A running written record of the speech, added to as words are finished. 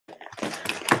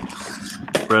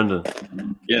Brendan.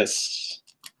 Yes.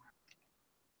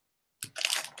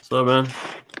 What's up, man?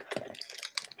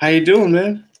 How you doing,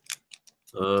 man?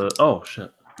 Oh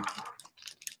shit.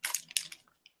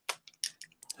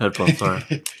 Headphones,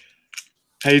 sorry.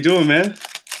 How you doing, man?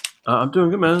 I'm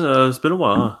doing good, man. It's been a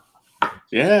while, huh?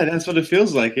 Yeah, that's what it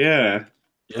feels like. Yeah.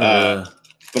 Uh, Yeah.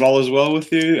 but all is well with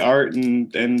you, art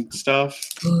and stuff.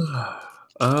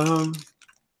 um.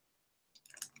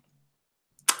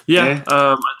 Yeah. Yeah.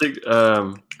 I think.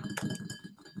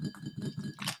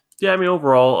 Yeah. I mean,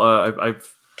 overall,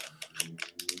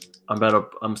 I'm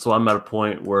at a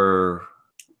point where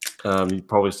you've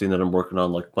probably seen that I'm working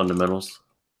on like fundamentals.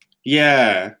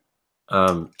 Yeah.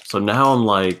 So now I'm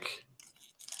like,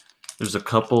 there's a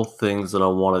couple things that I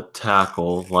want to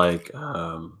tackle. Like,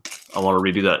 I want to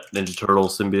redo that Ninja Turtle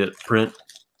symbiote print.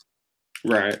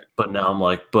 Right. But now I'm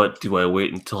like, but do I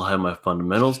wait until I have my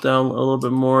fundamentals down a little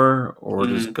bit more or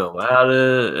just go at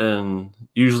it? And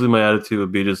usually my attitude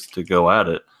would be just to go at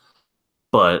it.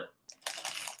 But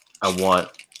I want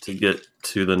to get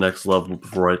to the next level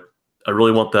before I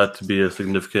really want that to be a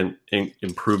significant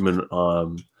improvement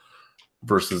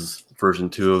versus version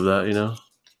 2 of that, you know?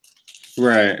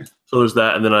 Right. So there's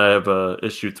that. And then I have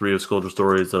issue 3 of Sculpture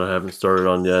Stories that I haven't started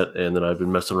on yet. And then I've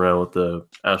been messing around with the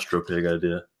Astro Pig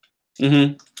idea.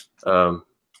 Mm-hmm.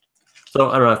 So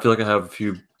I don't know. I feel like I have a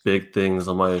few big things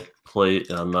on my plate,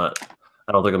 and I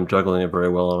don't think I'm juggling it very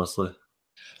well, honestly.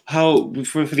 How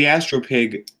for the Astro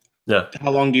Pig? Yeah. How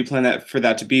long do you plan that for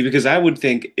that to be? Because I would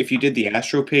think if you did the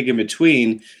Astro Pig in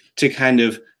between to kind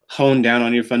of hone down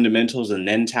on your fundamentals and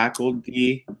then tackled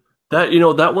the.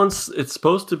 That one's it's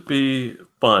supposed to be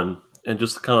fun and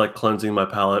just kind of like cleansing my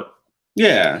palette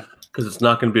Yeah. because it's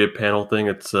not going to be a panel thing.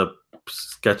 It's a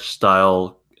sketch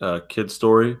style kid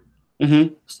story,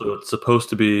 Mm-hmm. so it's supposed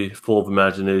to be full of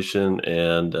imagination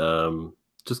and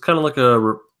just kind of like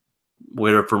a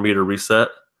way for me to reset.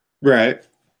 Right.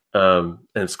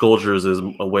 And Sculptures is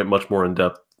a way much more in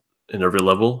depth in every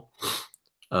level.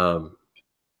 But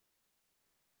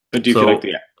do you feel like So,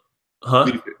 the huh?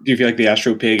 do you feel like the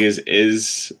Astro Pig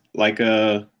is like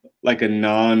a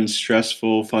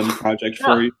non-stressful fun project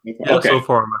for Yeah. you? Yeah, so Okay.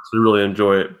 far I'm actually really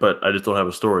enjoy it, but I just don't have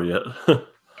a story yet.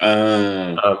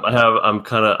 Uh,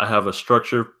 I have a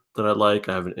structure that I like.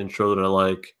 I have an intro that I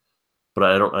like, but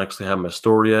I don't actually have my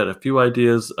story yet. A few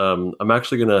ideas. I'm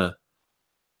actually gonna,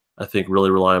 I think,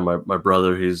 really rely on my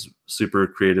brother. He's super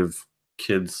creative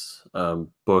kids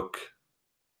book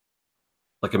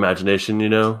like imagination, you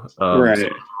know. So right.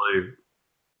 I'm really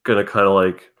gonna kind of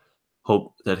like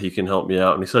hope that he can help me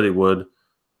out, and he said he would.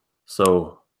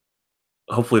 So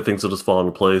hopefully things will just fall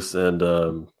into place,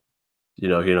 and he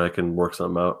and I can work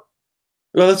something out.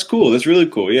 Well, that's cool. That's really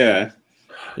cool. Yeah.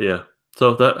 Yeah.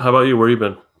 So how about you? Where you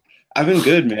been? I've been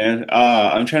good, man.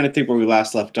 I'm trying to think where we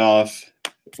last left off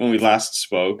when we last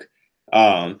spoke.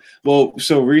 Well,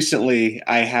 so recently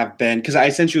I have been because I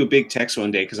sent you a big text one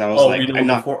day because I was Oh, like, I'm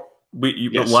not. but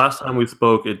Yes. last time we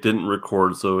spoke, it didn't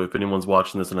record. So if anyone's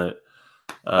watching this and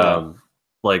Uh,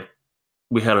 like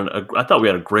I thought we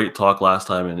had a great talk last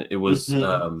time, and it was,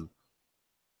 mhm.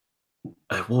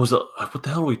 what was it? What the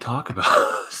hell did we talk about?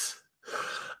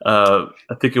 I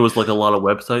think it was like a lot of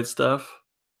website stuff.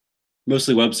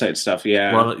 Mostly website stuff. A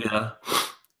Yeah. lot of, yeah.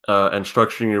 And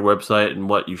structuring your website and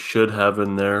what you should have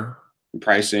in there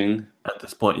Pricing. at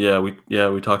this point.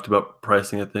 We talked about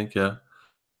pricing, I think, yeah.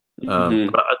 Hmm.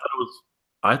 But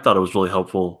I thought it was really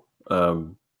helpful.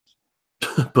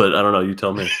 But I don't know, you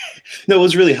tell me. No, it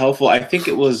was really helpful. I think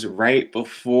it was right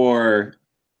before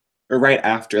or right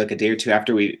after, like a day or two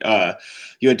after we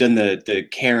you had done the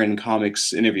Karen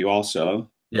Comics interview also.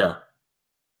 Yeah.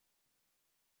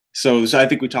 So I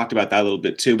think we talked about that a little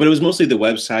bit too, but it was mostly the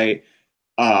website.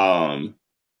 Um,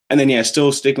 and then yeah,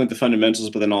 still sticking with the fundamentals,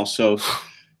 but then also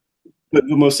but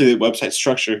mostly the website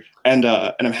structure. And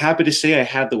I'm happy to say I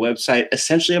had the website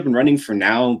essentially up and running for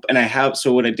now. And I have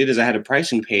so what I did is I had a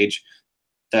pricing page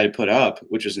that I put up,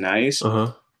 which was nice.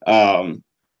 Uh-huh. Um,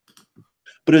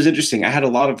 but it was interesting. I had a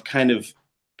lot of kind of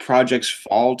projects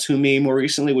fall to me more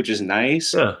recently, which is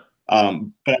nice. Yeah.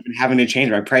 But I've been having to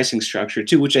change my pricing structure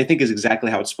too, which I think is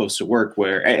exactly how it's supposed to work.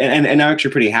 Where and I'm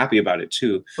actually pretty happy about it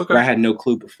too, Okay. where I had no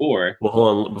clue before. Well,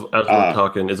 hold on. As we're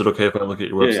talking, is it okay if I look at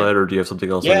your Yeah, website, or do you have something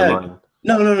else on your yeah. mind?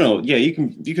 No. Yeah, you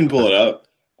can pull Okay. it up.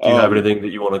 Do you have Um, anything that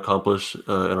you want to accomplish in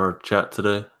our chat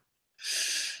today?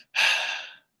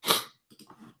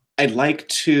 I'd like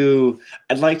to.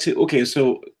 I'd like to. Okay,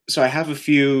 so I have a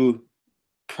few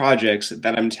projects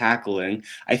that I'm tackling.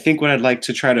 I think what I'd like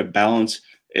to try to balance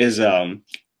is um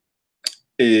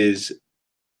is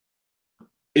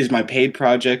is my paid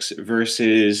projects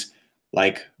versus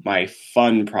like my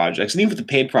fun projects, and even with the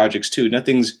paid projects too.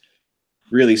 Nothing's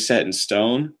really set in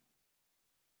stone,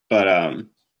 but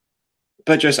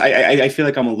just I feel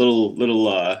like I'm a little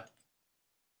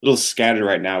scattered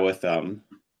right now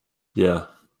Yeah,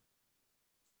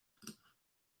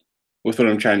 with what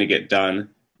I'm trying to get done.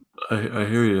 I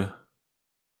hear you.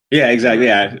 Yeah, All exactly.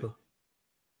 right.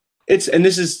 Yeah, and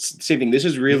this is the same thing. This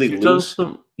is really loose.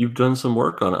 You've done some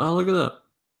work on it. Oh, look at that.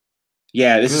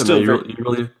 Yeah, this is Good, man.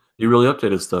 still very. You really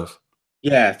updated stuff.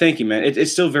 Yeah, thank you, man.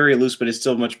 It's still very loose, but it's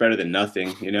still much better than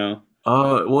nothing. You know.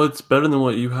 Well, it's better than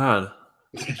what you had.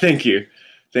 Thank you,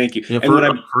 thank you. Yeah, And what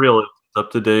for real, it's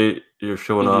up to date. You're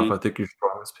showing off, mhm, I think, your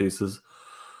strongest pieces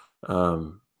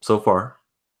so far.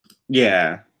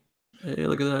 yeah, Hey,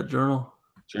 look at that journal.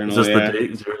 Is journal. this the Yeah,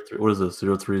 date? 03, what is this?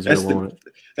 that's 0301?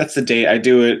 the that's the date I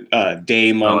do it.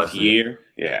 Day, Oh, I month, see. year.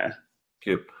 Yeah,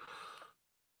 Cute.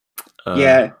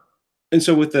 yeah. And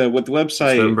so with the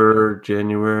website, December,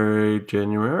 January.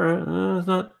 It's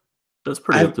not. That's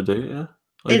pretty up I to date. Yeah.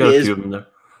 Oh, you it got a few is. of them there.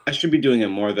 I should be doing it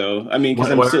more though. I mean,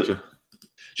 because I'm Why still aren't you?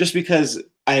 just because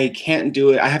I can't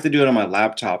do it. I have to do it on my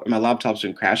laptop, and my laptop's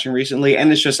been crashing recently.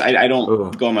 And it's just I don't Oh.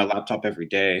 go on my laptop every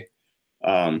day.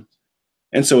 Um,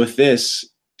 and so with this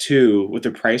too, with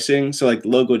the pricing, so like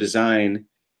logo design,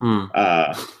 Hmm.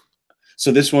 uh,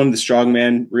 so this one, the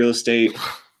strongman real estate,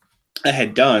 I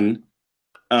had done.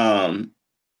 Um,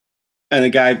 and the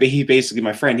guy, he basically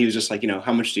my friend, he was just like,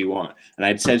 how much do you want? And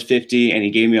I'd said 50, and he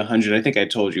gave me 100. I think I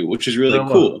told you, which is really Oh,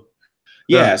 wow. cool.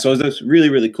 Yeah, Yeah. so that's really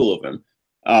really cool of him.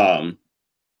 Um,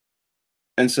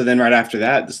 And so then right after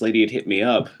that, this lady had hit me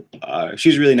up.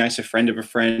 She's really nice, a friend of a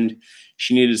friend.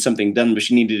 She needed something done, but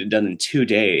she needed it done in 2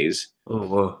 days, Oh,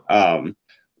 whoa. um,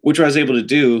 which I was able to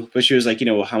do. But she was like,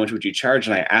 well, how much would you charge?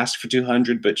 And I asked for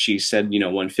 200, but she said,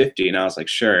 150. And I was like,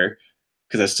 sure,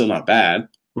 because that's still not bad.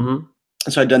 Mm-hmm.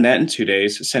 And so I'd done that in 2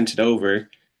 days, sent it over,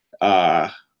 uh,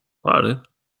 Wow,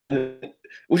 dude.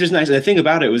 which is nice. And the thing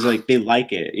about it was like they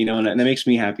like it, and that makes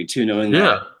me happy too, knowing that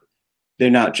Yeah.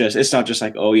 it's not just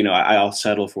like, oh, I'll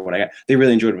settle for what I got. They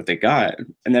really enjoyed what they got,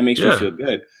 and that makes me Yeah. feel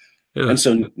good. Yeah. And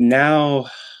so now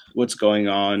what's going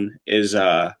on is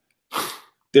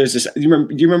there's this. Do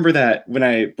you remember that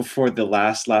when before the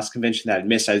last convention that I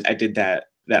missed, I did that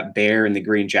bear in the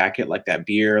green jacket, like that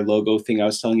beer logo thing I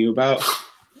was telling you about?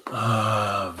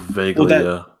 Well, Vaguely,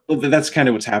 yeah. that's kind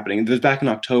of what's happening. There's back in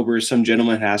October, some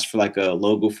gentleman had asked for like a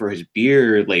logo for his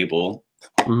beer label,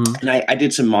 Mm-hmm. and I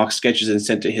did some mock sketches and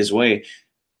sent it his way.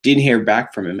 Didn't hear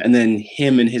back from him. And then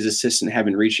him and his assistant have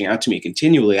been reaching out to me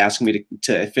continually, asking me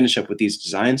to finish up with these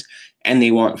designs. And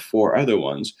they want 4 other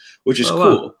ones, which is Oh, wow.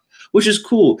 cool. Which is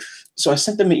cool. So I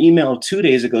sent them an email 2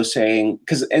 days ago saying,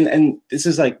 and this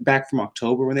is like back from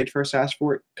October when they first asked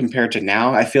for it, compared to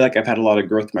now. I feel like I've had a lot of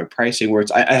growth in my pricing where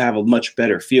I have a much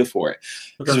better feel for it.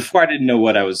 Because Okay. before I didn't know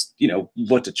what I was,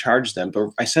 what to charge them. But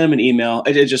I sent them an email.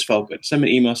 It just felt good. I sent them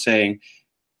an email saying,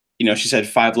 she said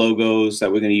 5 logos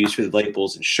that we're going to use for the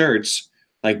labels and shirts,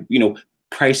 like,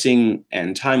 pricing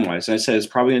and time wise. And I said it's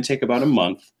probably going to take about a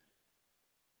month,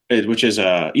 which is,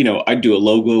 I'd do a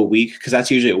logo a week because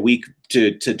that's usually a week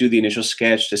to do the initial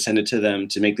sketch, to send it to them,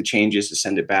 to make the changes, to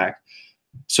send it back.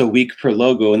 So a week per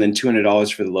logo, and then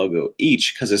 $200 for the logo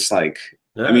each, because it's like,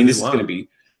 I Yeah, mean, dude. this is going to Wow. be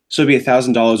so it'd be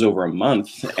 $1,000 over a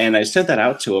month. And I sent that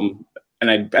out to them,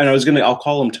 and I'll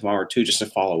call them tomorrow too, just to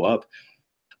follow up.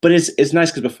 But it's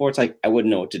nice because before it's like I wouldn't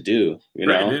know what to do,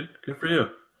 Great, dude. Good for you.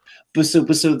 But so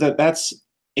that's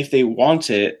if they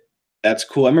want it, that's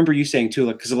cool. I remember you saying too,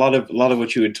 like, because a lot of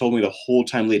what you had told me the whole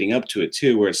time leading up to it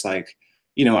too, where it's like,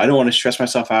 I don't want to stress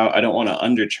myself out. I don't want to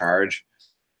undercharge,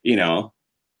 you know,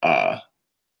 uh,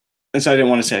 and so I didn't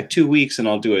want to say like 2 weeks and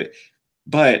I'll do it.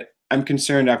 But I'm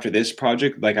concerned after this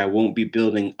project, like I won't be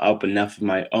building up enough of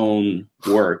my own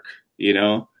work, you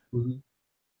know. Mm-hmm.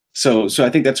 So I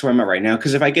think that's where I'm at right now.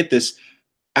 Because if I get this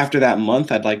after that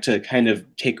month, I'd like to kind of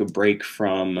take a break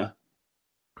from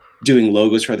doing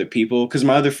logos for other people. Because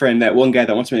my other friend, that one guy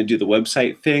that wants me to do the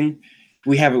website thing,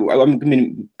 I have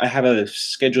a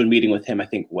scheduled meeting with him. I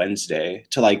think Wednesday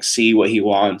to like see what he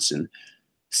wants and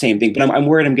same thing. But I'm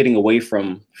worried I'm getting away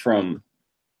from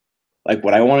like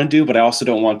what I want to do, but I also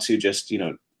don't want to just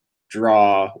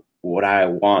draw what I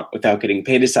want without getting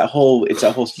paid. It's that whole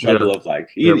Yeah. struggle of like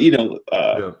Yep.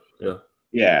 Yeah. Yeah.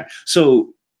 yeah.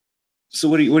 So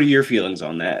what are your feelings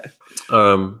on that?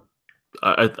 Um,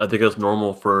 I think that's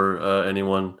normal for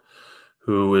anyone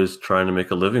who is trying to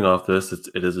make a living off this.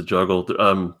 It is a juggle.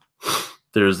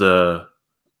 There's a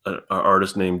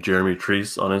artist named Jeremy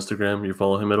Treese on Instagram. You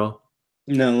follow him at all?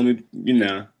 No, let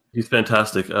me. He's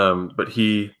fantastic. But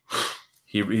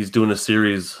he's doing a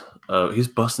series He's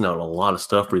busting out a lot of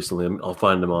stuff recently. I'll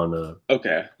find him on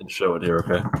Okay. and show it here.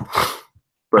 Okay,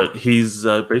 but he's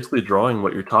basically drawing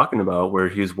what you're talking about, where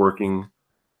he's working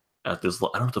at this.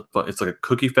 I don't know what it's like a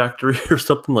cookie factory or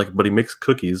something like, but he makes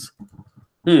cookies.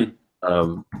 Hmm.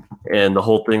 And the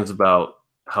whole thing's about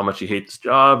how much he hates his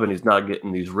job and he's not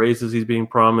getting these raises he's being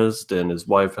promised, and his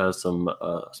wife has some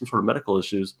sort of medical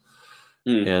issues.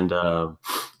 Hmm. And I'll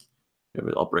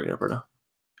bring it up right now.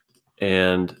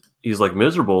 And he's like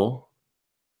miserable,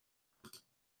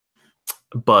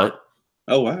 but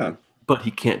Oh wow. but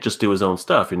he can't just do his own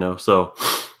stuff, you know. So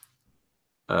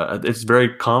it's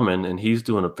very common, and he's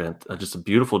doing just a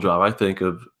beautiful job, I think,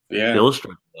 of Yeah.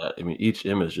 illustrating that. I mean, each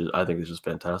image I think is just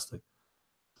fantastic.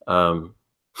 Um,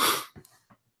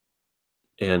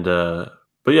 and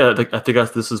but yeah, I think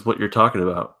this is what you're talking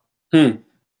about. Hmm.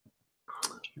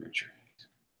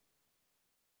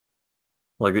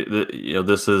 Like you know,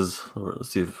 this is. Let's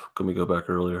see if can we go back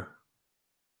earlier.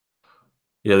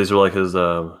 Yeah, these are like his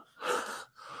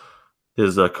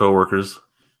coworkers.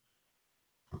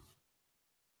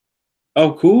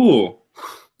 Oh, cool.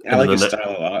 I And like then his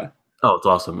style a lot. oh, it's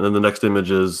awesome. And then the next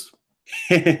image is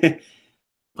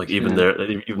like even Yeah. there,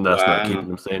 even that's not Wow. keeping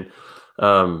him sane.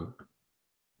 Um,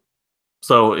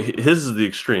 so his is the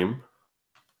extreme.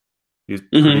 He's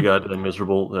pretty Hmm. goddamn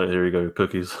miserable. Here you go, your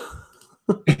cookies.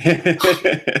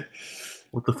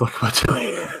 What the fuck am I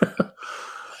doing?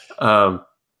 um,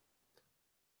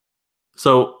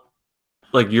 so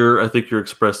like I think you're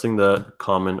expressing that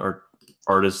common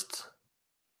artist,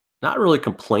 not really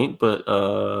complaint, but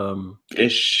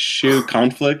Issue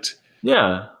conflict.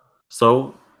 yeah.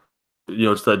 So you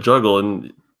know, it's that juggle,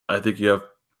 and I think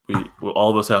all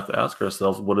of us have to ask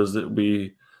ourselves, what is it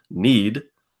we need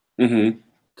Hmm.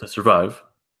 to survive,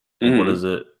 and what Hmm. is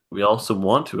it we also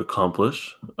want to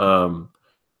accomplish.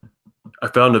 I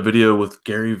found a video with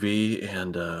Gary Vee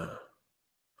and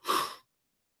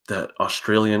that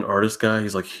Australian artist guy.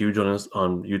 He's like huge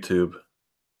on YouTube.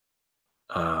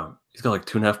 He's got like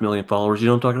 2.5 million followers. You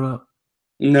know what I'm talking about?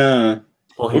 No.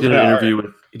 Well, What kind of art?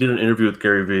 he did an interview with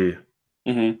Gary Vee.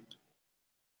 Hmm.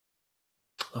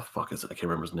 Oh fuck is it? I can't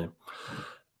remember his name.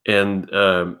 And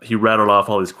he rattled off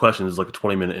all these questions, like a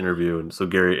 20-minute interview, and so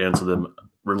Gary answered them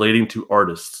relating to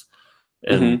artists.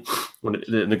 And Hmm. when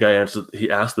the guy answered, he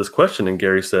asked this question, and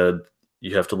Gary said,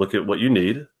 "You have to look at what you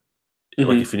need. Like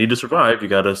Hmm. if you need to survive, you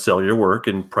got to sell your work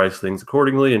and price things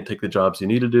accordingly, and take the jobs you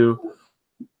need to do."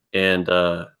 And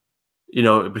you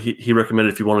know, but he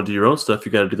recommended if you want to do your own stuff,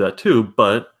 you got to do that too.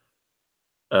 But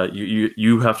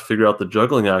you have to figure out the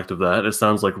juggling act of that. It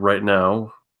sounds like right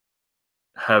now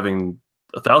having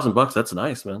 $1,000, that's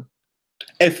nice, man.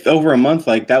 If over a month,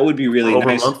 like that would be For really over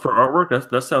a nice. month for artwork,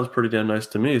 that sounds pretty damn nice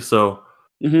to me. So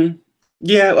Hmm.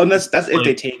 Yeah, and that's if they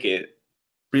like take it.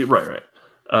 right.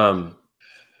 Um,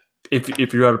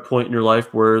 if you're at a point in your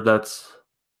life where that's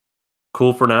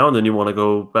cool for now, and then you want to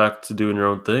go back to doing your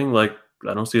own thing, like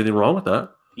I don't see anything wrong with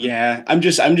that. Yeah, I'm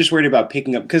just worried about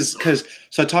picking up because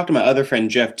so I talked to my other friend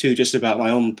Jeff too, just about my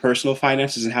own personal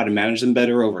finances and how to manage them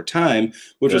better over time,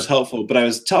 which Yeah, was helpful. But I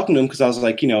was talking to him because I was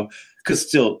like, because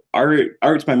still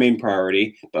art's my main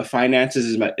priority, but finances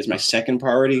is my second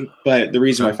priority. But the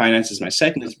reason why okay. finances is my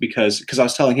second is because I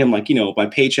was telling him like, my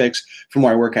paychecks from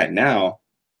where I work at now.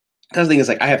 Because the thing is,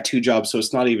 like, I have two jobs, so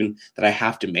it's not even that I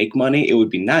have to make money. It would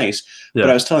be nice, but I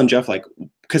Yeah, was telling Jeff, like,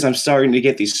 because I'm starting to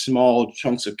get these small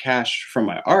chunks of cash from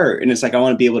my art, and it's like I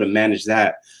want to be able to manage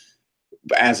that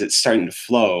as it's starting to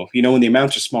flow. When the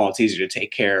amounts are small, it's easier to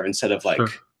take care of instead of like. sure.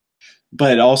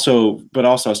 But also, I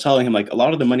was telling him like a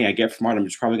lot of the money I get from art, I'm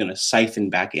just probably going to siphon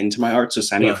back into my art, so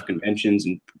signing up Yeah, for conventions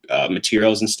and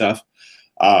materials and stuff.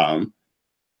 Um,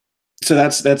 so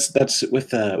that's with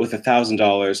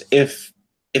 $1,000 if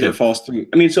it if falls through.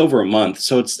 I mean, it's over a month,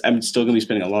 so I'm still gonna be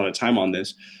spending a lot of time on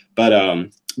this. But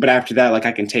after that, like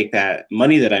I can take that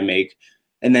money that I make,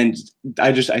 and then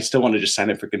I still want to just sign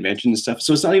up for conventions and stuff.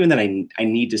 So it's not even that I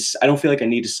need to. I don't feel like I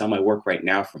need to sell my work right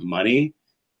now for money,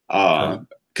 okay.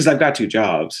 because I've got two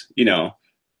jobs.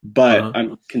 But Uh-huh.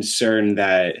 I'm concerned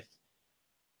that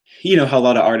how a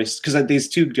lot of artists, because these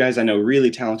two guys I know, really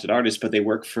talented artists, but they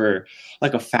work for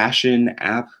like a fashion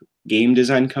app game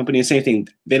design company. Same thing,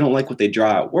 they don't like what they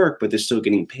draw at work, but they're still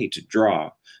getting paid to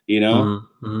draw.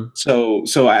 Mm-hmm.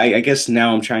 So I guess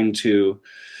now I'm trying to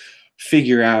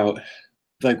figure out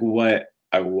like what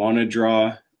I want to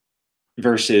draw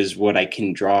versus what I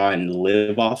can draw and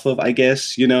live off of, I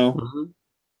guess. Mm-hmm.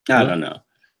 I Yeah, don't know.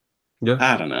 yeah.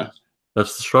 I don't know.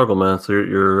 That's the struggle, man. So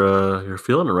you're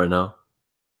feeling it right now.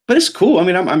 But it's cool. I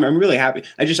mean, I'm really happy.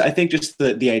 I think just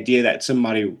the idea that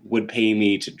somebody would pay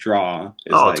me to draw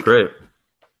is Oh, it's like, great.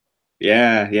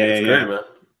 yeah, yeah, yeah, It's great, yeah. man.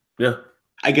 Yeah.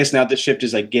 I guess now the shift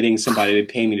is like getting somebody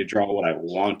to pay me to draw what I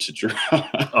want to draw.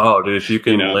 Oh, dude, if you You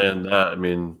can know, land that, I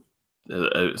mean,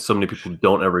 so many people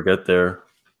don't ever get there,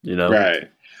 you know? right?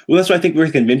 Well, that's why I think where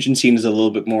the convention scene is a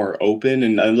little bit more open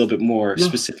and a little bit more Yeah,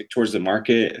 specific towards the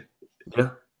market. yeah.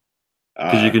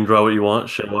 Because you Uh, can draw what you want,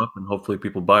 show up, and hopefully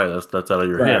people buy it. That's out of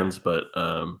your right. hands. But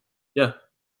yeah.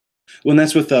 Well, and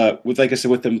that's with like I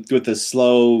said, with the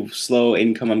slow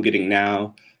income I'm getting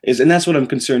now is, and that's what I'm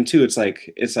concerned too. It's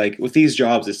like with these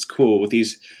jobs, it's cool with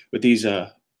these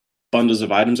bundles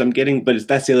of items I'm getting, but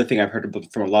that's the other thing I've heard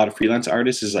from a lot of freelance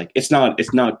artists is like it's not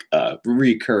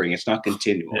recurring, it's not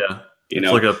continual, Yeah, you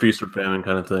it's like know? a feast or famine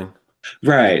kind of thing.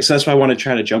 Right. So that's why I want to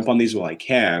try to jump on these while I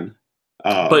can.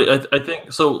 But Um, I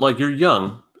think so. Like you're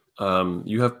young,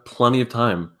 you have plenty of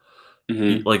time.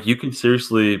 mhm, Like you can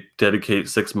seriously dedicate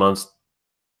 6 months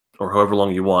or however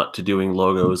long you want to doing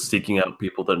logos, seeking out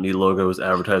people that need logos,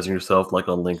 advertising yourself, like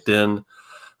on LinkedIn,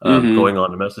 mhm, going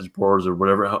on to message boards or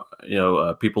whatever.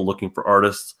 People looking for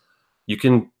artists. You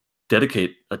can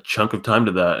dedicate a chunk of time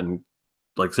to that, and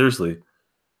like seriously,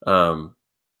 um,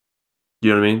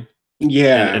 you know what I mean? and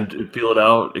yeah. and feel it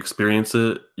out, experience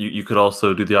it. You could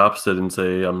also do the opposite and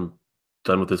say, I'm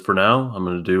done with this for now. I'm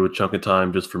going to do a chunk of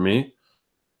time just for me,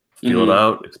 feel it Mhm,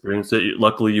 out, experience it.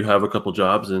 Luckily, you have a couple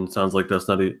jobs, and it sounds like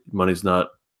money's not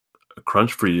a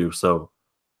crunch for you. So,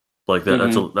 like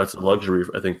mhm. that's a luxury,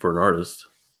 I think, for an artist.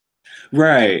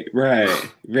 Right, right,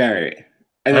 right.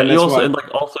 And then And you that's also why. and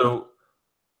like also,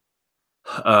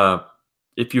 uh,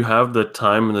 if you have the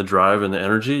time and the drive and the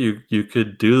energy, you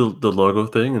could do the logo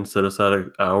thing and set aside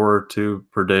an hour or two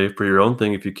per day for your own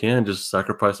thing if you can. Just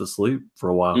sacrifice the sleep for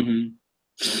a while. Mhm.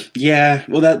 Yeah,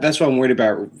 well, that's why I'm worried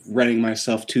about running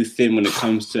myself too thin when it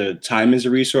comes to time as a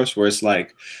resource. Where it's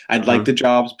like I'd like the Hmm.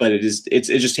 jobs, but it's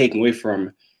just taking away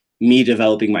from me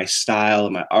developing my style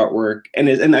and my artwork. And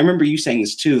I remember you saying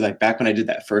this too, like back when I did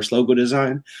that first logo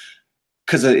design,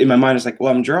 because in my mind it's like,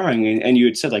 well, I'm drawing, and you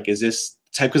had said like, is this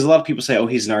type? Because a lot of people say, oh,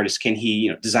 he's an artist. Can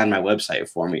he, design my website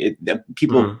for me?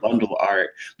 People Hmm. bundle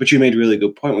art, but you made a really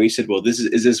good point where you said, well, this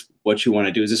is this what you want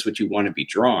to do? Is this what you want to be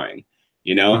drawing?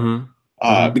 You know? Hmm.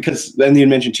 Hmm. Because then you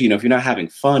mentioned too, if you're not having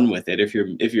fun with it, if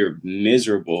you're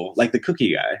miserable, like the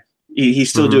cookie guy, he's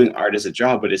still Hmm. doing art as a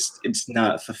job, but it's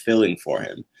not fulfilling for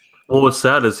him. Well, what's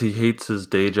sad is he hates his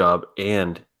day job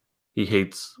and he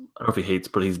hates, I don't know if he hates,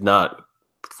 but he's not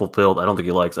fulfilled. I don't think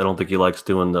he likes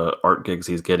doing the art gigs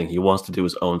he's getting. He wants to do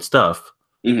his own stuff.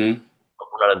 Hmm.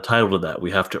 We're not entitled to that. We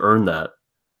have to earn that.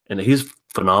 And he's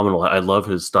phenomenal. I love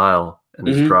his style and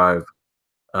his Hmm. drive.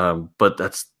 But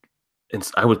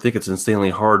I would think it's insanely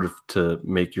hard to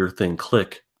make your thing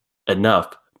click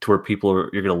enough to where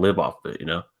you're going to live off of it, you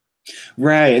know?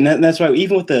 Right, and that's why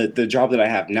even with the job that I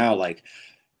have now, like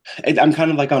I'm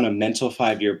kind of like on a mental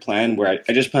 5-year plan where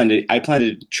I just plan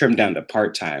to trim down to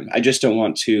part time. I just don't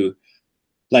want to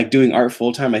like doing art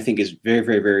full time. I think is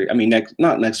very. I mean,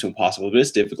 not next to impossible, but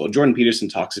it's difficult. Jordan Peterson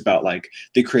talks about like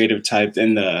the creative type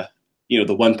and the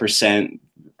 1%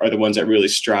 are the ones that really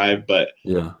strive, but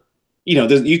Yeah.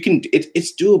 you can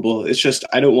it's doable. It's just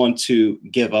I don't want to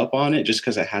give up on it just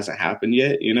because it hasn't happened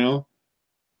yet. Yeah,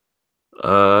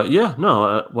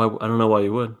 no, I don't know why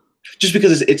you would. Just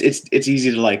because it's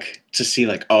easy to like to see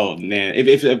like, oh man,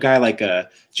 if a guy like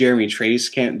Jeremy Trace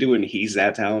can't do it and he's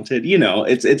that talented,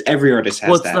 it's every artist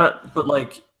Well, has it's that. not, but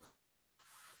like,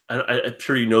 I'm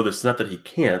sure you know this. It's not that he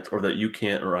can't, or that you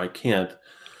can't, or I can't.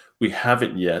 We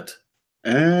haven't yet.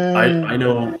 I uh,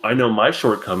 know my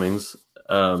shortcomings,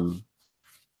 um,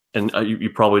 and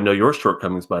you probably know your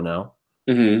shortcomings by now.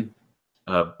 hmm.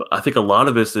 But I think a lot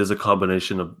of this is a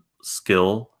combination of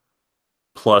skill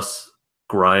plus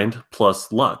grind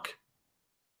plus luck, or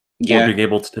Yeah. being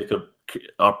able to take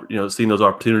seeing those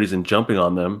opportunities and jumping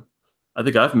on them. I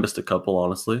think I've missed a couple,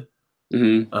 honestly.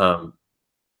 Hmm. Um,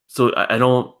 so I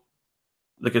don't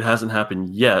like it hasn't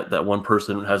happened yet. That one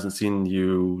person hasn't seen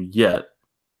you yet.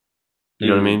 You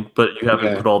know what I Hmm. mean? But you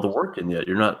haven't Yeah. put all the work in yet.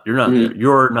 You're not there. Hmm.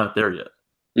 You're not there yet.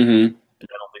 Hmm. And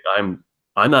I don't think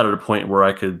I'm not at a point where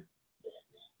I could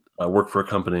work for a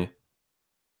company.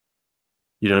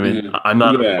 You know what I mean? Hmm. I'm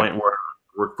not at a Yeah. point where I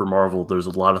work for Marvel. There's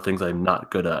a lot of things I'm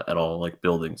not good at all, like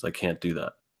buildings. I can't do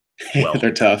that well.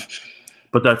 They're tough.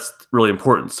 But that's really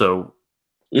important. So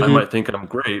I Hmm. might think I'm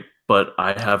great, but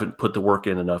I haven't put the work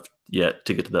in enough yet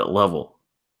to get to that level.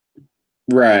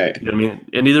 Right. You know what I mean?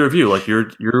 And neither of you, like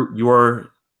you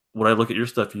are. When I look at your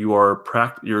stuff, you're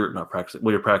not practicing.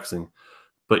 Well, you're practicing,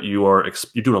 but you're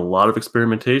doing a lot of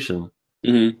experimentation,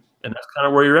 Hmm. and that's kind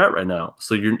of where you're at right now.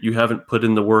 So you haven't put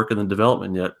in the work and the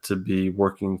development yet to be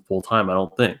working full time. I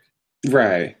don't think.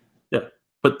 Right. Yeah,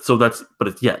 but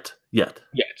it's yet. Yes.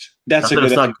 That's Not a that good.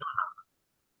 it's not.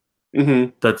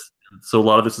 Mm-hmm. That's so a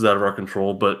lot of this is out of our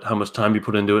control, but how much time you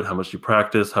put into it, how much you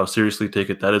practice, how seriously you take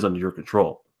it, that is under your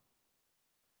control.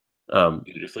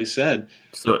 Beautifully said.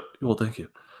 So well, thank you.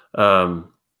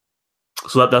 Um,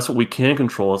 so that's what we can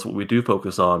control. That's what we do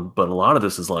focus on. But a lot of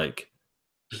this is like,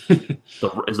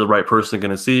 is the right person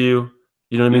going to see you?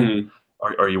 You know what I mean?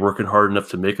 Mm-hmm. Are you working hard enough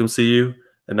to make them see you?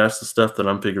 And that's the stuff that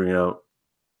I'm figuring out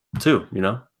too. You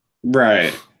know?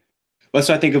 Right. Well,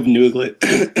 so I think of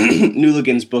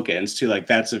Newligan's bookends too. Like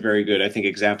that's a very good, I think,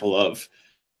 example of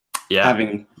Yeah.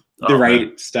 having the Oh man.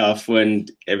 right stuff when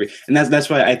and that's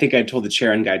why I think I told the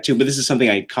Charon guy too. But this is something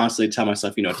I constantly tell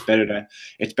myself. You know,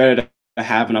 it's better to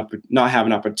have not have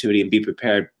an opportunity and be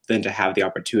prepared than to have the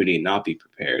opportunity and not be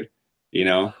prepared. You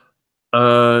know.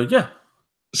 Yeah.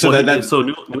 So Well, that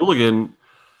Newligan,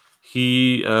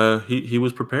 he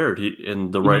was prepared.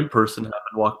 And the mm-hmm, right person happened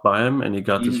to walk by him, and he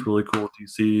got mm-hmm, this really cool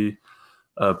TC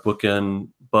bookend,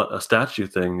 but a statue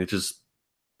thing.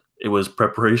 It was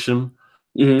preparation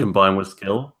mm-hmm, combined with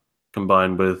skill,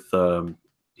 combined with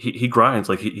he grinds,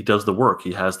 like he does the work.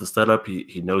 He has the setup.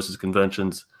 He knows his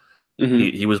conventions. mm-hmm.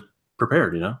 He was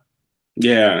prepared, you know.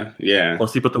 Yeah, yeah.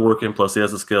 Plus he put the work in. Plus he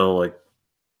has the skill. Like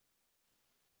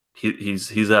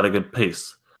he's at a good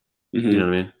pace. You know Mm-hmm. what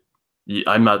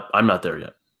I mean? I'm not there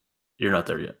yet. You're not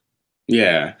there yet.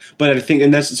 Yeah, but I think,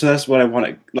 and that's what I want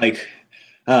to like.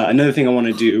 Another thing I want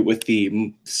to do with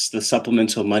the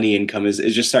supplemental money income is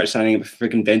just start signing up for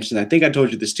conventions. I think I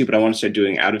told you this too, but I want to start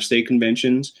doing out of state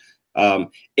conventions.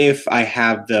 If I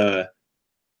have the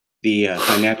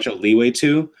financial leeway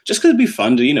to, just because it'd be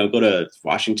fun to go to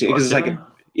Washington because Fuck it's like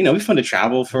yeah. it'd be fun to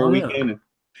travel for a Hell yeah. weekend.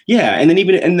 Yeah, and then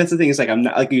and that's the thing is like I'm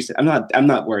not like you said I'm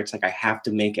not where it's like I have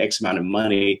to make X amount of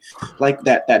money like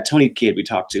that Tony kid we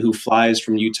talked to who flies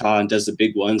from Utah and does the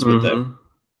big ones with the Mm-hmm.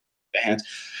 hands,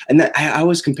 and that I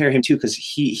always compare him too because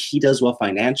he does well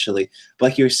financially, but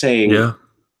like you're saying Yeah.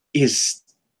 his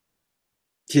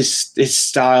his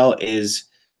style is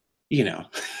you know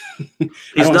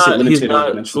I don't want to say He's limited or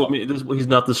not so dimensional. he's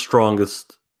not the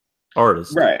strongest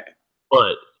artist, Right.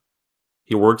 but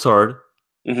he works hard.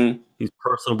 Mm-hmm. He's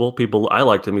personable. I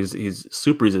liked him. He's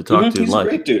super easy to talk Mm-hmm. to and He's a like.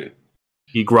 great dude.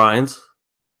 He grinds.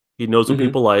 He knows what Mm-hmm.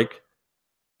 people like.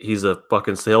 He's a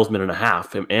fucking salesman and a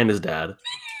half, him and his dad.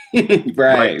 Right.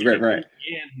 Right, right, right.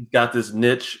 And he's got this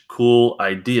niche, cool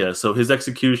idea. So his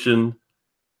execution,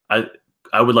 I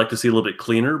I would like to see a little bit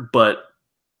cleaner, but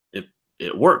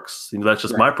it works. That's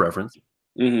just Right. my preference.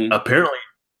 Mm-hmm. Apparently,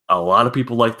 a lot of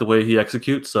people like the way he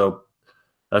executes, so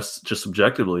that's just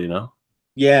subjectively, you know.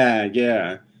 Yeah,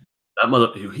 yeah.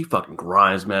 That he fucking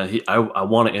grinds, man. I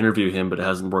want to interview him, but it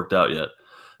hasn't worked out yet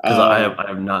because Uh, I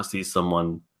have not seen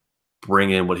someone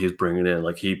bring in what he's bringing in.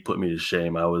 Like he put me to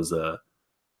shame. I was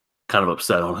kind of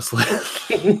upset, honestly.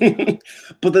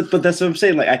 but that's what I'm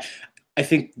saying. Like I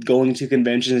think going to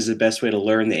convention is the best way to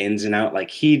learn the ins and out. Like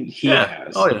he Yeah.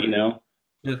 Oh has, yeah.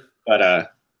 Yeah.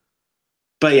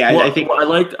 But yeah, I think I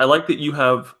like that you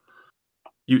have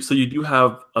so you do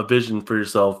have a vision for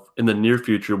yourself in the near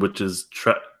future, which is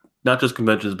not just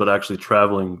conventions, but actually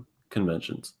traveling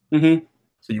conventions. mhm.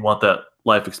 So you want that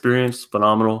life experience,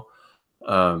 phenomenal.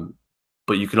 Um,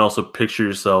 but you can also picture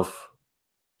yourself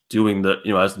doing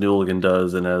as Newligan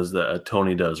does and as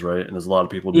Tony does, right? And as a lot of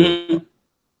people do.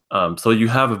 Mhm. So you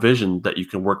have a vision that you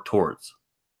can work towards.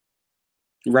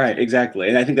 Right, exactly,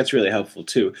 and I think that's really helpful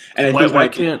too. And I think when Why I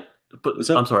do, can't? But what's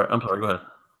up? I'm sorry. Go ahead.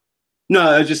 No,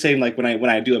 I was just saying like when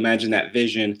I do imagine that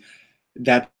vision,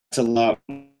 that's a lot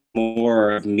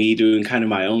more of me doing kind of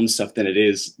my own stuff than it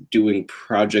is doing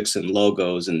projects and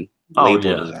logos and Oh label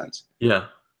yeah, designs. yeah.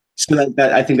 So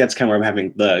I think that's kind of where I'm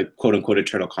having the quote unquote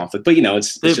eternal conflict. But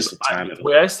it's just with time. The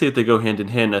way I see it, they go hand in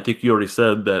hand. I think you already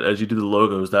said that as you do the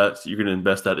logos, that you're going to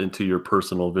invest that into your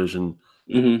personal vision,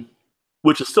 Mm-hmm.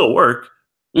 which is still work.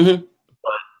 Mm-hmm.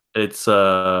 It's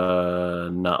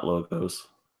not logos.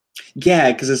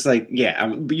 Yeah, because it's like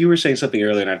but you were saying something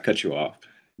earlier and I'd cut you off.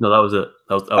 No, that was it.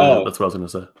 That was it. Oh, That's what I was going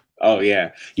to say. oh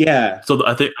yeah, yeah. So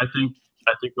I think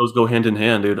those go hand in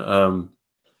hand, dude.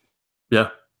 Yeah,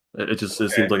 it seems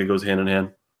Okay. like it goes hand in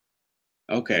hand.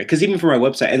 Okay, because even for my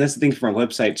website, and that's the thing for my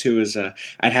website too, is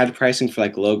I'd had pricing for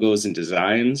like logos and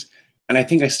designs, and I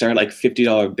think I started like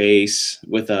 $50 base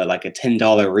with like a $10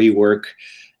 rework,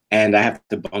 and I have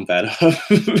to bump that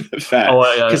up fat Oh,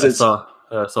 because it's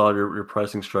I saw your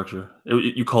pricing structure.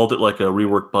 You called it like a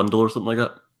rework bundle or something like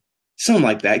that. something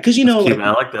like that. Because That's cute, like man.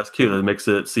 I like that. That's cute. It makes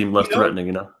it seem less you know, threatening,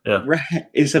 you know? Yeah, right?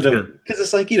 Instead that's of good. because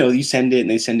it's like you send it and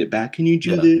they send it back. Can you do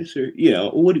Yeah. this or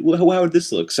how would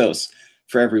this look? So it's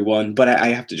for everyone, but I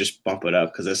have to just bump it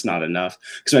up because that's not enough.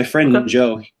 Because my Okay. friend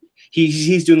Joe,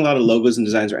 he's doing a lot of logos and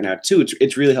designs right now too.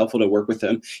 It's really helpful to work with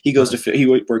him. He goes to he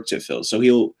works at Phil, so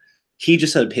he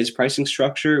just set up his pricing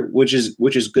structure, which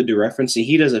is good to reference. And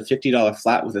he does a $50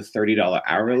 flat with a $30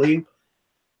 hourly.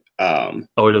 Oh,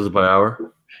 he does it by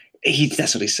hour.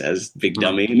 That's what he says, big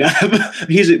dummy. No,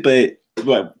 he's a good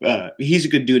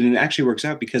dude, and it actually works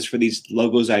out because for these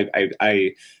logos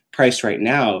I priced right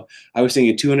now, I was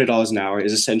thinking $200 an hour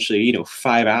is essentially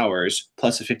 5 hours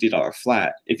plus a $50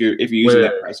 flat if you're using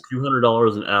that price.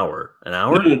 $200 an hour,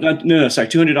 No, sorry,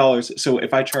 $200. So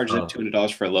if I charge them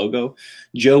 $200 for a logo,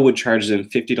 Joe would charge them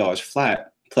 $50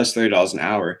 flat plus $30 an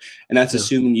hour, and that's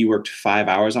assuming you worked 5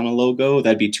 hours on a logo.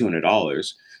 That'd be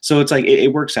 $200. So it's like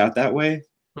it works out that way.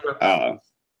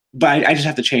 But I just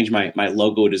have to change my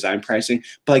logo design pricing.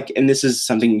 But like, and this is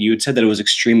something you had said that it was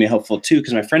extremely helpful too,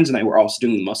 because my friends and I were also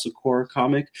doing the Muscle Core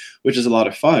comic, which is a lot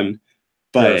of fun.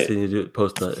 But you do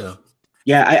post that,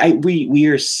 we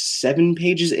are 7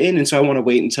 pages in, and so I want to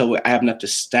wait until I have enough to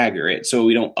stagger it, so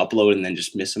we don't upload and then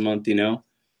just miss a month,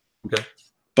 Okay.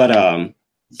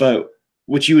 But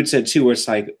what you had said too, where it's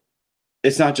like,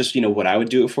 it's not just what I would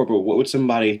do it for, but what would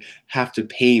somebody have to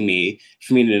pay me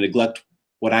for me to neglect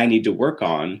what I need to work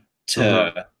on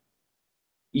to,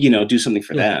 do something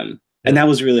for them. And that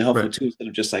was really helpful too, instead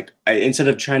of just like, instead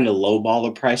of trying to lowball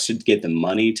the price to get the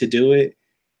money to do it.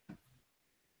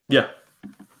 Yeah.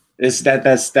 That's no,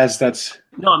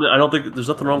 I don't think there's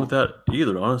nothing wrong with that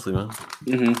either, honestly, man.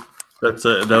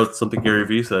 That was something Gary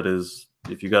Vee said, is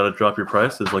if you got to drop your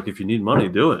prices, like if you need money,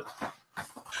 do it.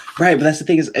 Right. But that's the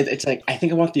thing, is it's like, I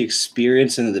think I want the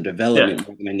experience and the development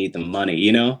more than I need the money,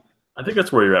 I think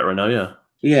that's where you're at right now. Yeah.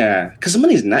 Yeah, because the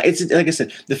money's not. It's like I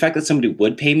said, the fact that somebody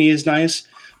would pay me is nice,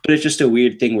 but it's just a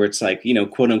weird thing where it's like,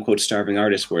 quote unquote starving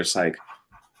artist, where it's like,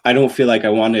 I don't feel like I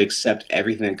want to accept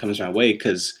everything that comes my way,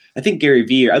 because I think Gary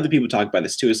Vee or other people talk about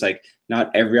this too. It's like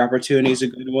not every opportunity is a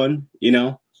good one,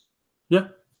 Yeah.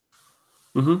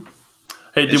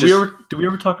 Hey, did we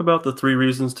ever talk about the 3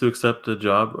 reasons to accept a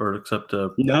job or accept a?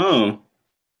 No.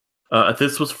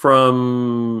 This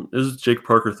is Jake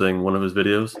Parker thing, one of his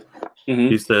videos.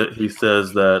 He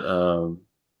says that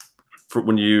for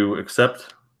when you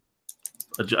accept,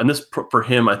 and this for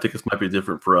him, I think this might be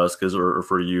different for us, or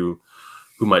for you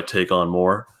who might take on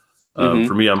more.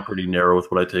 For me, I'm pretty narrow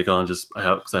with what I take on, because I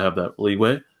have that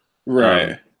leeway.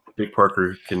 Right. Jake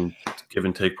Parker can give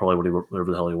and take probably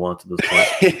whatever the hell he wants at this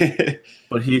point.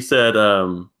 But he said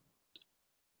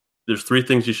there's 3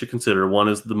 things you should consider. 1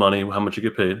 is the money, how much you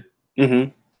get paid.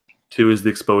 2 is the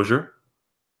exposure.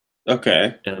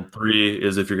 Okay. And 3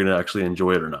 is if you're going to actually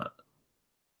enjoy it or not.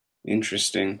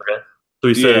 Interesting. Okay. So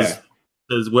he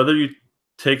says whether you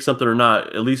take something or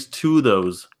not, at least 2 of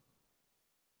those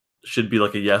should be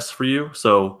like a yes for you.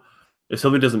 So if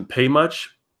something doesn't pay much,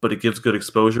 but it gives good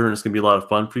exposure and it's going to be a lot of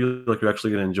fun for you, like you're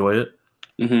actually going to enjoy it,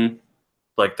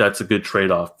 like that's a good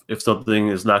trade-off. If something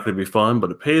is not going to be fun, but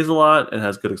it pays a lot and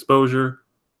has good exposure,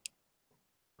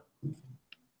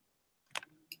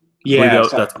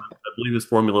 I believe his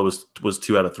formula was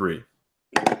 2 out of 3.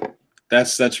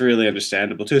 That's really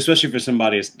understandable too, especially for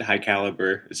somebody as high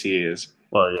caliber as he is.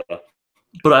 Well, yeah,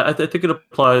 but I think it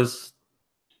applies.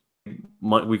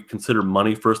 We consider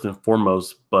money first and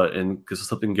foremost, but because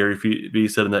something Gary Vee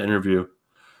said in that interview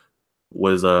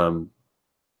was,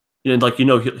 like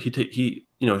he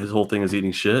his whole thing is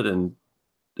eating shit and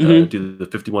do the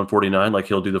 51-49, like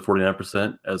he'll do the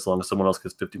 49% as long as someone else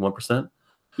gets 51%.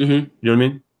 You know what I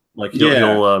mean? Like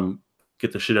he'll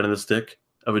get the shit out of the stick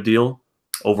of a deal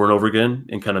over and over again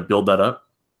and kind of build that up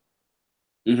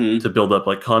to build up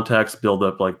like contacts, build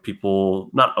up like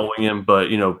people not owing him, but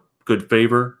good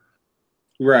favor.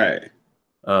 Right.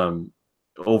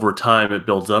 Over time, it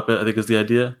builds up. I think is the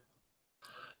idea.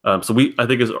 So I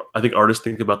think artists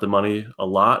think about the money a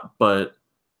lot, but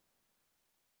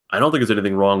I don't think there's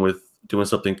anything wrong with doing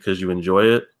something because you enjoy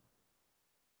it.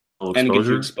 And it gives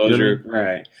you exposure,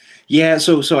 right? Yeah.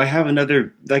 So I have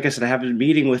like I said, I have a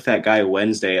meeting with that guy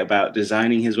Wednesday about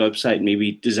designing his website,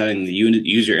 maybe designing the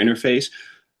user interface.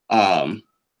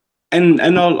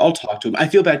 And I'll talk to him. I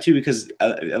feel bad too, because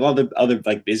a lot of the other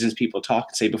like business people talk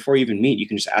and say before you even meet, you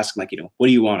can just ask them, like, what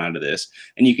do you want out of this?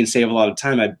 And you can save a lot of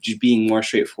time by just being more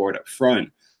straightforward up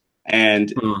front. And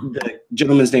the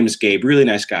gentleman's name is Gabe, really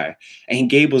nice guy. And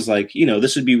Gabe was like,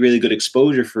 this would be really good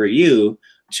exposure for you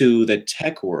to the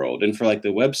tech world and for like the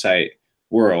website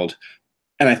world.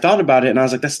 And I thought about it and I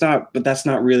was like, that's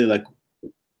not really like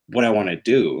what I want to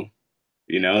do.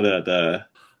 The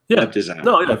web design.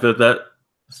 No, yeah, that.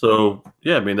 So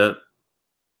yeah, I mean that.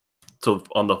 So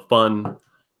on the fun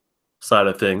side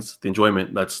of things, the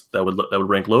enjoyment, that would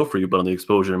rank low for you. But on the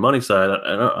exposure and money side,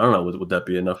 I don't know. Would that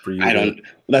be enough for you? I don't.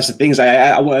 That's the things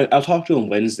I'll talk to him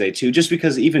Wednesday too, just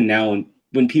because even now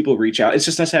when people reach out, it's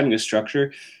just us having a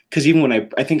structure. Because even when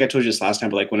I think I told you this last time,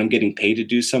 but like when I'm getting paid to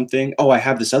do something, oh, I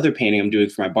have this other painting I'm doing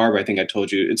for my barber. I think I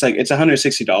told you it's like it's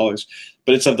 $160,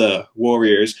 but it's of the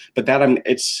Warriors. But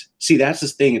that's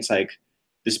this thing. It's like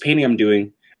this painting I'm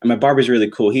doing. And my barber's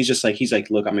really cool. He's like,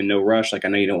 look, I'm in no rush. Like, I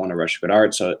know you don't want to rush good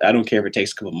art, so I don't care if it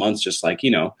takes a couple months. Just like,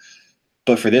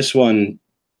 But for this one,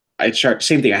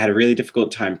 same thing. I had a really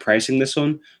difficult time pricing this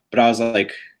one, but I was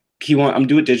like, I'm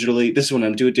do it digitally. This one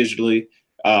I'm do it digitally.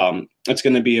 It's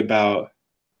going to be about,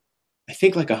 I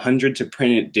think like 100 to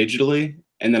print it digitally,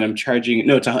 and then I'm charging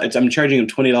I'm charging him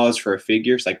 $20 for a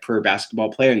figure. It's like per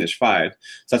basketball player, and there's 5,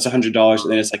 so that's $100,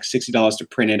 and then it's like $60 to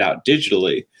print it out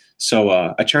digitally. So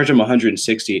I charged him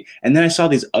 160, and then I saw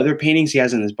these other paintings he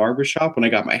has in his barber shop when I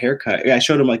got my haircut. I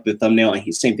showed him like the thumbnail,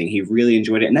 and same thing. He really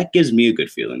enjoyed it, and that gives me a good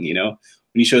feeling, when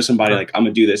you show somebody like I'm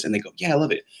gonna do this, and they go, yeah, I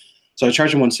love it. So I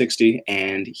charged him 160,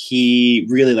 and he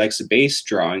really likes the base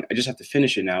drawing. I just have to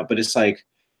finish it now, but it's like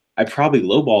I probably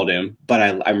lowballed him,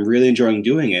 but I'm really enjoying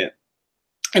doing it,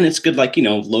 and it's good, like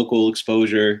local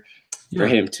exposure for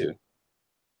him too.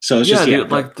 So it's just dude,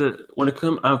 like when it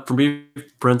comes for me,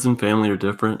 friends and family are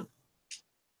different.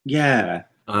 Yeah.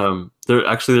 There's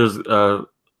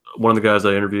one of the guys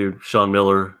I interviewed, Sean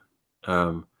Miller.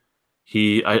 I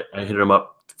hit him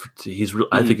up.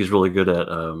 I think he's really good at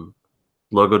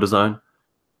logo design.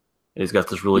 And he's got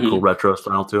this really cool retro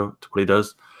style to what he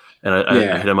does. And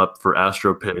I hit him up for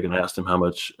Astro Pig and asked him how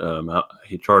much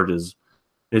he charges.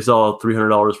 He saw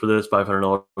 $300 for this,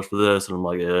 $500 for this, and I'm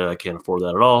like, I can't afford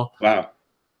that at all. Wow.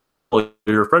 Well,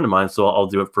 you're a friend of mine, so I'll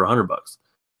do it for $100.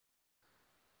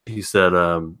 He said,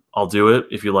 I'll do it.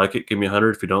 If you like it, give me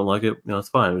 100. If you don't like it, it's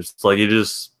fine. It's like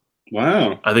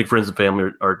wow. I think friends and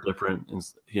family are different. And,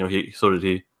 so did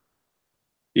he.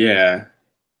 Yeah.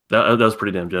 That was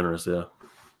pretty damn generous. Yeah.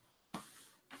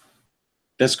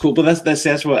 That's cool. But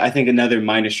that's what I think another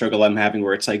minor struggle I'm having,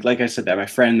 where it's like I said, that my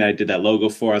friend that I did that logo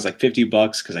for, I was like $50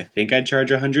 because I think I'd charge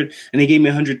 100, and he gave me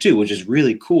 100 too, which is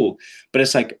really cool. But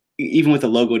it's like, even with the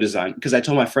logo design, because I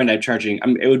told my friend I'd charging,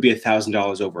 it would be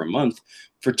 $1,000 over a month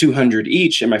for 200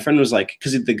 each. And my friend was like,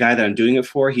 because the guy that I'm doing it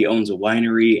for, he owns a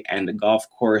winery and a golf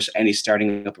course, and he's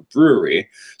starting up a brewery.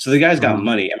 So the guy's got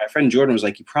money. And my friend Jordan was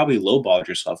like, you probably lowballed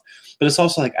yourself. But it's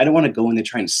also like, I don't want to go in there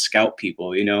trying to scout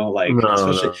people,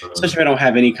 especially if I don't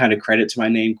have any kind of credit to my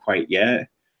name quite yet.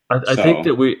 I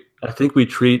think we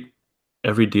treat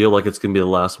every deal like it's gonna be the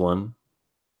last one.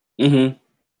 Mm-hmm.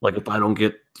 Like if I don't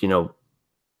get,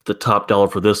 the top dollar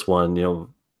for this one,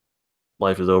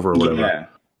 life is over or whatever. Yeah.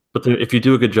 But if you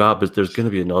do a good job, there's going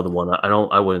to be another one.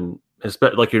 I wouldn't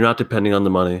expect, like, you're not depending on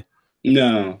the money.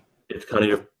 No. It's kind of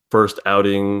your first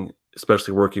outing,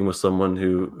 especially working with someone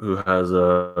who has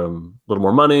a little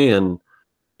more money and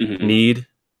need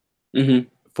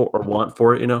for or want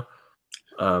for it.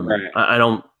 Right. I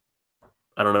don't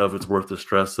know if it's worth the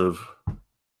stress of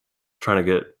trying to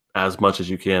get as much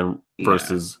as you can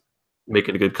versus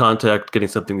making a good contact, getting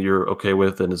something that you're okay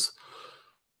with and is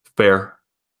fair.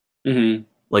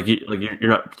 Like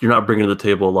you're not bringing to the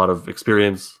table a lot of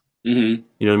experience. You know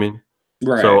what I mean?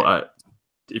 Right. So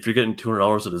if you're getting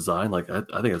 $200 a design, like I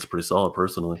think that's pretty solid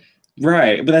personally.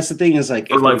 Right, but that's the thing is like,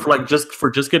 for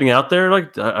just getting out there,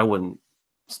 like I wouldn't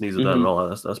sneeze at that at all.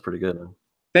 That's pretty good, man.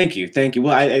 Thank you.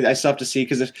 Well, I still have to see,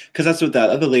 because that's what that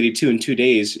other lady too. In 2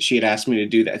 days, she had asked me to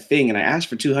do that thing, and I asked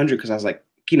for 200 because I was like,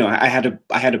 I had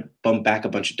to bump back a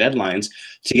bunch of deadlines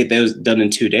to get those done in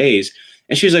 2 days,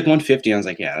 and she was like 150. I was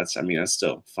like, yeah, that's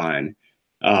still fine.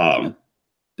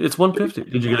 It's 150.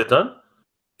 Did you get it done?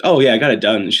 Oh yeah, I got it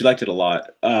done. She liked it a lot.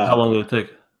 How long did it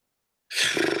take?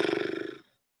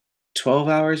 12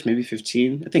 hours, maybe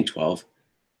 15. I think 12.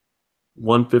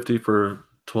 150 for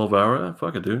 12 hours?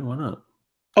 Fuck it, dude. Why not?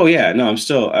 Oh yeah, no, I'm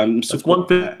still it's cool.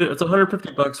 It's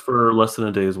 $150 for less than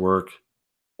a day's work.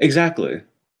 Exactly.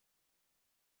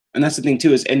 And that's the thing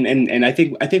too, is and I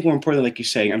think more importantly, like you're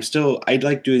saying, I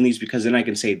like doing these because then I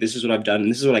can say this is what I've done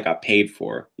and this is what I got paid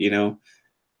for,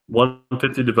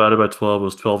 150 divided by 12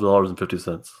 was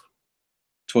 $12.50.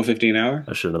 $12.50 an hour?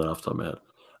 I should have known that off the top of my head.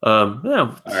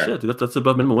 Yeah, shit, dude, that's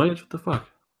above minimum wage. What the fuck?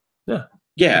 Yeah.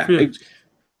 Yeah.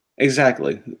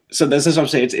 Exactly. So that's what I'm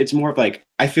saying. It's more of like,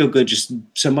 I feel good just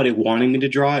somebody wanting me to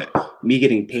draw it, me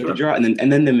getting paid to draw it,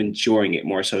 and then them enjoying it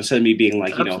more. So instead of me being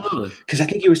like, because I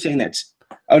think you were saying that.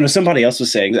 Oh no, somebody else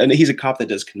was saying, and he's a cop that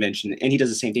does convention, and he does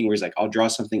the same thing where he's like, I'll draw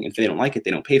something, and if they don't like it,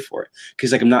 they don't pay for it,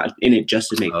 because like I'm not in it just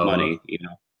to make money,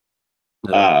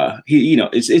 Yeah.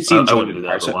 It seems I wouldn't do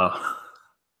that for a while.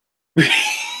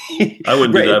 I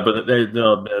wouldn't do Right. that, but they,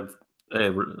 no, man,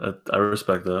 hey, I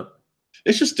respect that.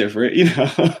 It's just different, you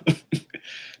know.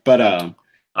 But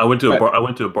I went to a but bar. I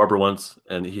went to a barber once,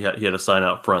 and he had a sign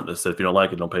out front that said, "If you don't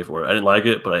like it, don't pay for it." I didn't like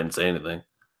it, but I didn't say anything.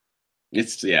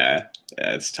 it's yeah,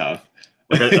 it's tough.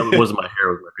 Like it wasn't my hair,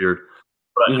 it was my beard.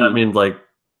 But I Mhm. mean, like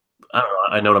I don't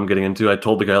know. I know what I'm getting into. I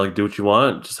told the guy like, "Do what you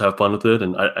want, just have fun with it."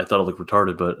 And I thought it looked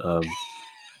retarded, but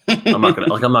I'm not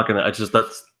gonna like. I'm not gonna. I just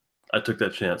that's. I took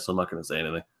that chance, so I'm not gonna say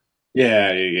anything.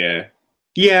 Yeah, yeah, yeah.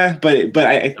 Yeah, but All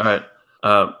right. sorry,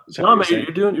 No, you're man, saying.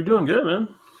 you're doing good, man.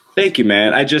 Thank you,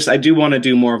 man. I do want to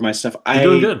do more of my stuff. You're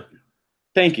doing I good.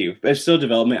 Thank you. It's still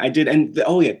development. I did, and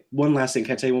oh yeah, one last thing.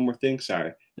 Can I tell you one more thing?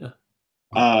 Sorry. Yeah.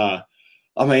 Uh,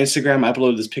 on my Instagram, I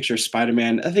uploaded this picture of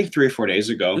Spider-Man, I think 3 or 4 days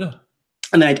ago. Yeah.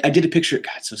 And I did a picture.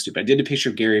 God, it's so stupid. I did a picture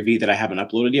of Gary Vee that I haven't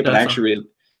uploaded yet, Yeah, but I that's fine. actually really,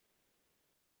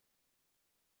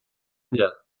 Yeah.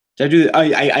 did I do.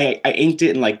 I inked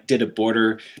it and like did a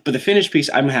border, but the finished piece,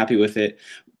 I'm happy with it.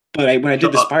 But when I Show,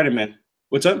 did the Spider-Man,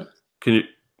 what's up? can you?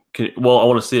 Well, I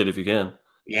want to see it if you can.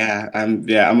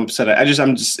 I'm upset.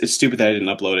 I'm just it's stupid that I didn't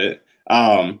upload it.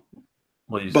 Well,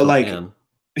 you But still like can.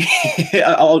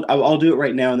 I'll do it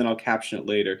right now and then I'll caption it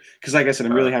later. Because like I said,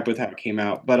 I'm All really right. happy with how it came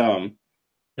out. But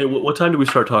Hey, what time did we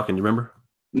start talking? Do you remember?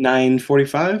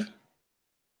 9:45,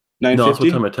 nine No, that's what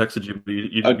time fifty, I texted you, but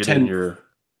you oh didn't get in 10, here.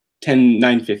 10, 9:50,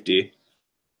 like Yeah,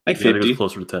 I think it was 50.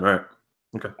 closer to 10. All right.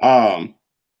 Okay. Um,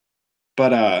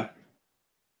 but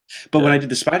when I Yeah. did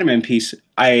the Spider-Man piece,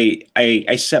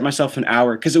 I set myself an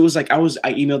hour because it was like I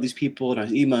emailed these people and I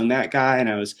was emailing that guy and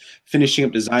I was finishing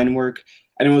up design work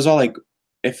and it was all like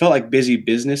it felt like busy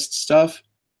business stuff.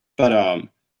 But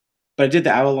I did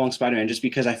the hour long Spider-Man just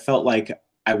because I felt like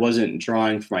I wasn't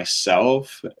drawing for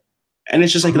myself. And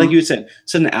it's just like Mm-hmm. you said,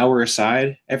 set an hour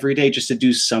aside every day just to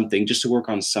do something, just to work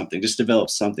on something, just develop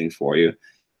something for you.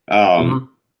 Um, Mm-hmm.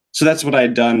 so that's what I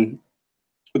had done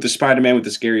with the Spider-Man with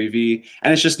this Gary V.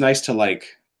 And it's just nice to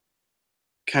like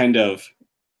kind of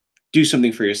do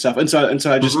something for yourself. And so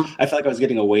Mm-hmm. I felt like I was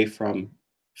getting away from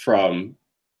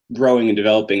growing and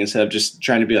developing instead of just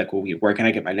trying to be like, well, where can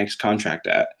I get my next contract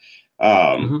at?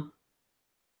 Um,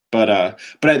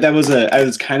 Mm-hmm. that was I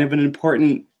was kind of an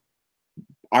important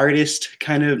artist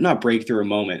kind of not breakthrough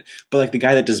moment, but like the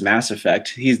guy that does Mass Effect,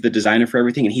 he's the designer for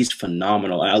everything and he's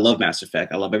phenomenal. I love Mass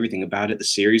Effect. I love everything about it, the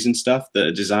series and stuff,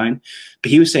 the design.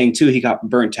 But he was saying too, he got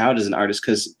burnt out as an artist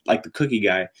because like the cookie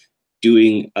guy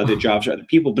doing other jobs for other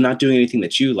people, but not doing anything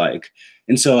that you like.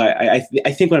 And so I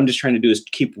think what I'm just trying to do is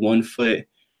keep one foot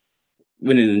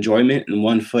in enjoyment and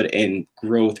one foot in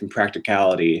growth and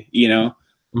practicality, you know?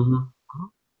 Mm-hmm.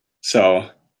 So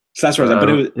that's where I was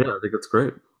at. But Yeah, I think that's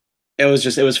great. it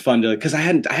was fun to because I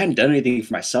hadn't done anything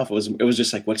for myself. It was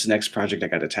just like what's the next project I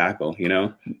got to tackle, you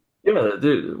know? Yeah,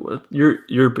 dude,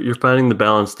 you're finding the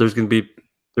balance. There's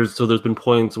been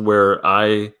points where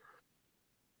I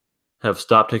have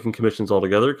stopped taking commissions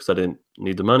altogether because I didn't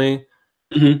need the money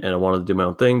Hmm. and I wanted to do my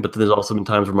own thing. But then there's also been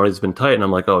times where money's been tight and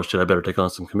I'm like, oh shit, I better take on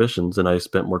some commissions. And I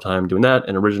spent more time doing that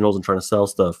and originals and trying to sell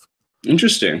stuff.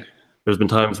 Interesting. There's been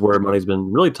times where money's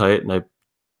been really tight and I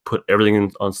put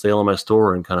everything on sale in my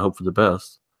store and kind of hope for the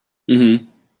best. Hmm.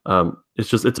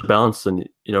 It's a balance, and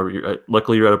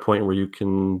luckily you're at a point where you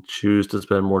can choose to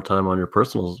spend more time on your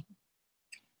personal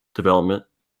development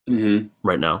Hmm.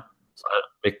 right now. So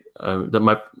that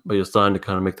might be a sign to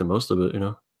kind of make the most of it, you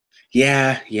know.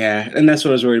 Yeah, yeah, and that's what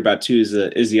I was worried about too.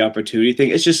 Is the opportunity thing?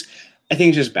 It's just I think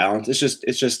it's just balance.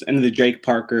 It's just and the Drake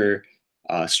Parker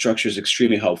structure is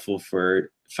extremely helpful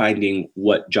for finding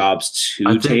what jobs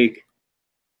I to think take.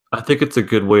 I think it's a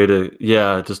good way to,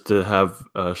 yeah, just to have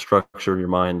structure in your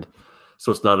mind, so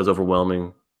it's not as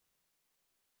overwhelming.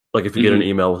 Like if you get an Hmm.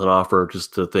 email with an offer,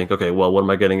 just to think, okay, well, what am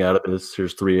I getting out of this?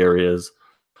 Here's three areas,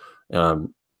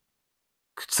 um,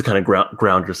 just to kind of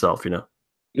ground yourself, you know.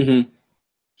 Hmm.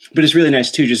 But it's really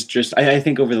nice too. Just I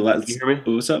think over the Can you last hear me?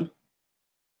 oh, what's up?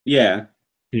 Yeah, Can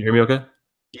you hear me? Okay.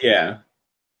 yeah.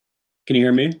 Can you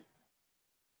hear me?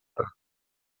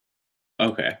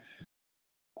 Okay.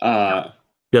 Uh,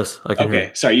 Yes, I can hear okay.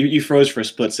 you. Sorry, you froze for a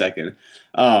split second.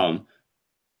 Um,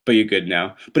 but you're good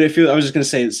now. But I was just gonna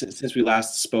say since we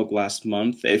last spoke last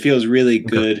month, it feels really Okay.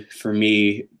 good for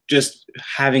me just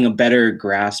having a better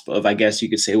grasp of, I guess you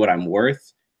could say, what I'm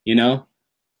worth. You know,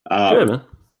 Good, um, man.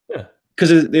 Yeah.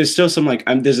 because there's still some like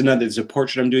there's a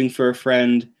portrait I'm doing for a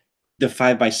friend. The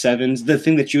 5x7s, the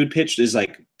thing that you had pitched is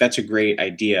like that's a great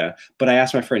idea. But I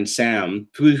asked my friend Sam,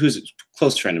 who's a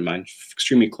close friend of mine,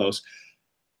 extremely close,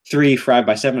 3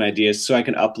 5x7 ideas so I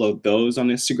can upload those on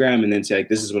Instagram and then say like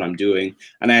this is what I'm doing.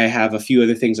 And I have a few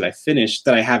other things that I finished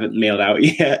that I haven't mailed out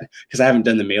yet because I haven't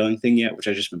done the mailing thing yet, which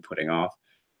I've just been putting off.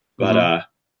 But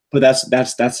Hmm. but that's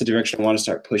the direction I want to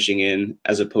start pushing in,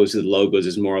 as opposed to the logos.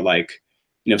 Is more like,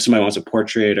 if somebody wants a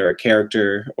portrait or a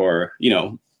character or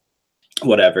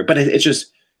whatever. But it's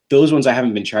just those ones I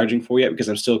haven't been charging for yet because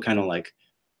I'm still kind of like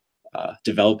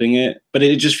developing it. But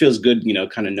it just feels good,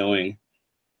 kind of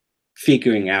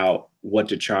figuring out what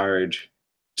to charge,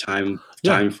 time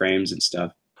frames and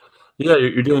stuff. Yeah,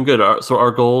 you're doing good. So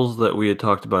our goals that we had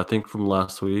talked about, I think from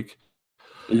last week,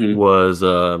 was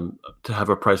to have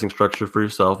a pricing structure for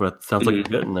yourself, and it sounds like you're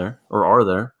getting there or are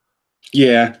there.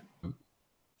 Yeah.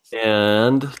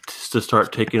 And to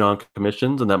start taking on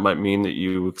commissions, and that might mean that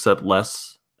you accept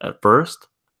less at first.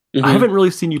 I haven't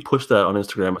really seen you push that on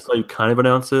Instagram. I saw you kind of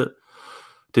announce it.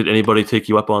 Did anybody take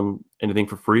you up on anything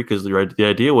for free? Because the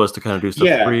idea was to kind of do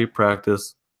stuff free,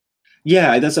 practice.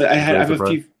 Yeah, I have a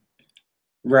few.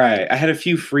 Right, I had a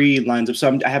few free lines up.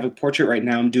 So I have a portrait right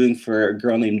now I'm doing for a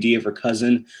girl named Dee of her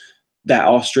cousin. That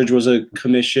ostrich was a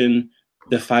commission.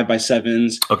 The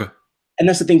 5x7s. Okay. And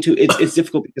that's the thing too. It's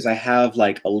difficult because I have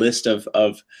like a list of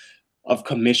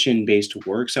commission based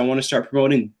works I want to start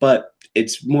promoting, but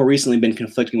it's more recently been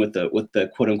conflicting with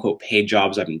the quote unquote paid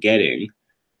jobs I've been getting.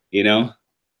 Yeah.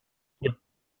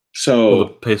 So the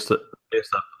pay stuff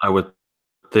I would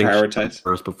think prioritize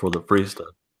first before the free stuff.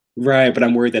 Right, but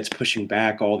I'm worried that's pushing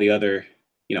back all the other,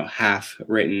 half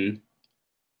written.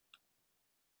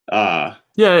 Yeah.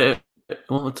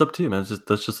 Well, it's up to you, man.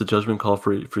 That's just a judgment call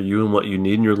for you and what you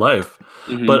need in your life.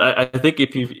 But I think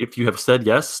if you have said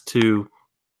yes to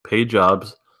paid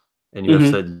jobs and you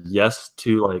have said yes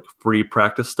to like free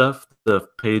practice stuff, the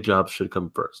paid jobs should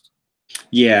come first.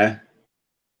 Yeah.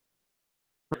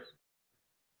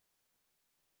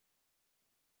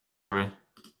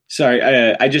 Sorry,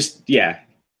 I just Did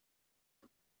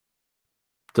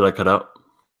I cut out?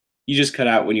 You just cut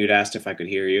out when you'd asked if I could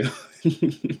hear you.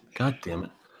 God damn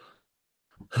it.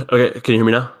 Okay, can you hear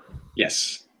me now?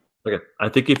 Yes. Okay, I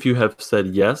think if you have said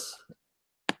yes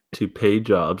to paid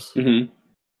jobs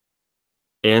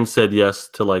and said yes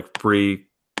to like free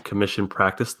commission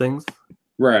practice things.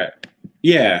 Right.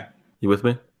 Yeah. You with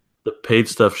me? The paid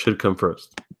stuff should come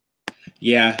first.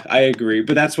 Yeah, I agree.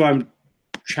 But that's why I'm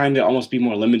trying to almost be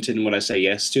more limited in what I say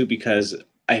yes to, because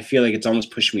I feel like it's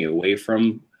almost pushing me away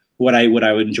from what I would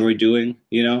enjoy doing,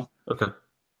 Okay.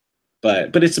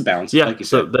 But it's a balance, like you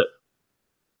said.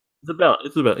 It's about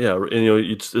yeah,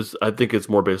 and I think it's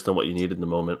more based on what you need in the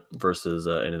moment versus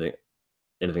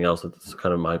anything else. That's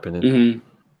kind of my opinion.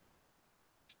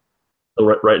 So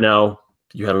right now,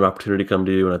 you had an opportunity come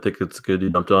to you, and I think it's good you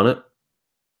jumped on it.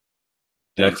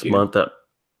 Next month, that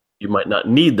you might not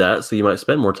need that, so you might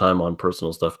spend more time on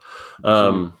personal stuff.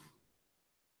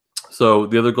 So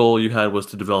the other goal you had was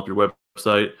to develop your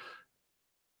website,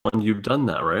 and you've done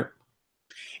that, right?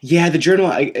 Yeah, the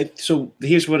journal. So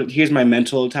here's my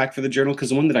mental attack for the journal, because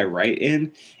the one that I write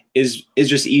in is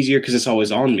just easier because it's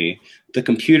always on me. The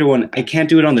computer one, I can't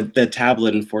do it on the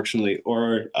tablet, unfortunately,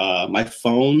 or my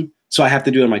phone. So I have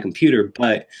to do it on my computer.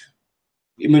 But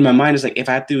in my mind is like, if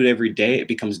I have to do it every day, it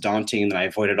becomes daunting, and then I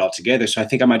avoid it altogether. So I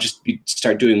think I might just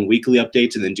start doing weekly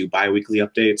updates and then do bi-weekly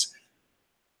updates,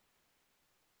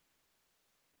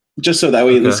 just so that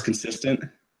way it's consistent.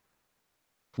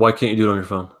 Why can't you do it on your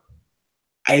phone?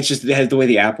 It's just the way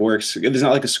the app works. There's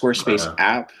not like a Squarespace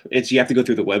app. You have to go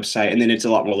through the website, and then it's a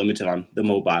lot more limited on the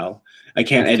mobile. I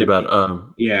can't edit. Too bad.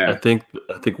 Yeah. I think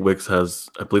Wix has.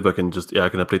 I believe I can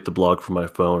update the blog from my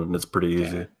phone, and it's pretty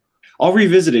easy. Yeah. I'll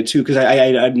revisit it too, because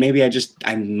I may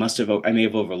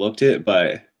have overlooked it,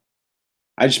 but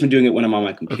I've just been doing it when I'm on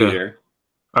my computer. Okay.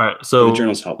 All right, so the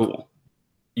journal's helpful.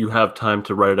 You have time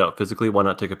to write it out physically. Why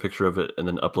not take a picture of it and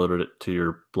then upload it to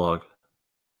your blog?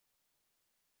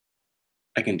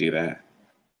 I can do that.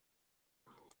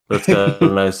 That's got a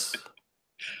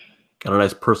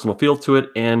nice personal feel to it,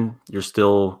 and you're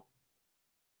still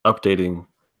updating.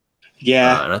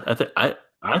 Yeah, and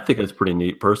I think it's pretty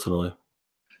neat personally.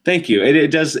 Thank you. It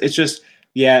does. It's just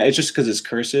because it's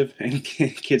cursive, and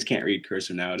kids can't read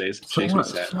cursive nowadays. It makes me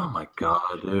sad. Oh my god,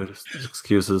 dude!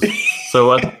 Excuses.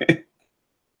 So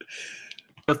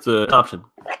that's an option.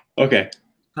 Okay.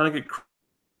 Kind of get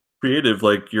creative.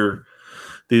 Like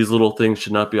these little things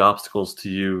should not be obstacles to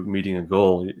you meeting a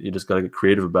goal. You just got to get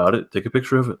creative about it. Take a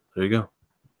picture of it. There you go.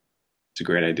 It's a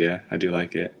great idea. I do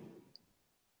like it.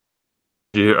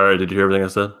 Did you hear everything I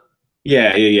said?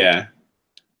 Yeah.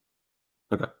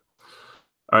 Okay.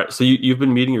 All right. So you've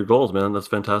been meeting your goals, man. That's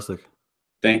fantastic.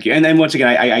 Thank you. And then once again,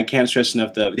 I can't stress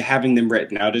enough that having them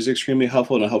written out is extremely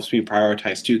helpful, and it helps me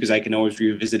prioritize too, because I can always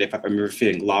revisit if I'm ever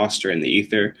feeling lost or in the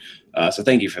ether. So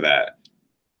thank you for that.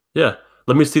 Yeah.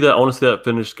 Let me see that. I want to see that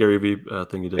finished Gary Vee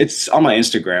thing you did. It's on my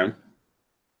Instagram.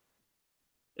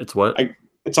 It's what?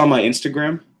 It's on my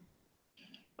Instagram.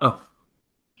 Oh,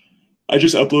 I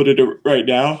just uploaded it right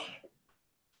now.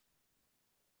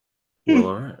 well,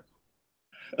 all right.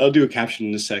 I'll do a caption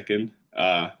in a second.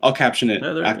 I'll caption it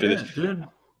Yeah, there, after this. yeah, dude.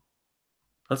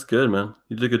 That's good, man.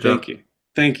 You did a good Thank job. you.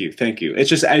 Thank you. Thank you. It's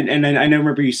just, and I know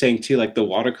remember you saying too, like the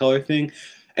watercolor thing.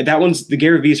 And that one's the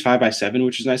Gary V is 5x7,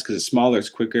 which is nice because it's smaller, it's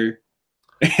quicker.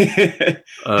 Let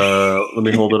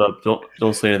me hold it up.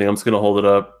 Don't say anything. I'm just gonna hold it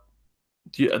up.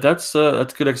 Yeah, that's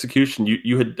good execution.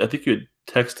 You had I think you had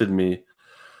texted me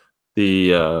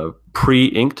the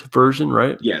pre-inked version,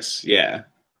 right? Yes. Yeah.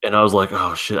 And I was like,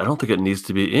 oh shit, I don't think it needs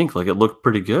to be inked. Like it looked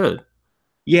pretty good.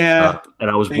 Yeah. And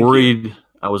I was Thank you. worried.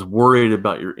 I was worried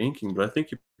about your inking, but I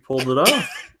think you pulled it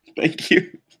off. Thank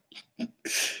you.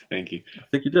 Thank you. I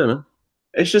think you did, man.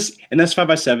 It's just, and that's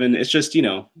 5x7. It's just,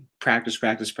 practice,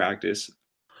 practice, practice.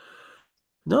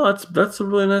 No, that's a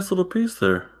really nice little piece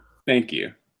there. Thank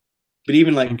you. But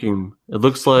even like, Inking. It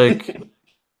looks like.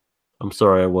 I'm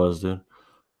sorry, I was, dude.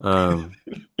 Um,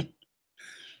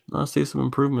 I see some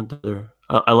improvement there.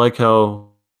 I like how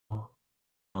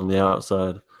on the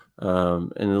outside,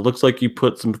 and it looks like you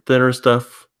put some thinner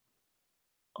stuff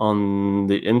on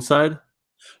the inside.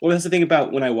 well, that's the thing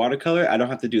about when I watercolor, I don't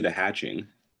have to do the hatching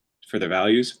for the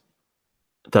values.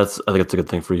 I think it's a good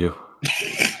thing for you.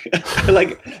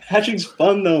 Like hatching's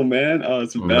fun though, man. Oh,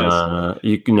 it's the best. Nah,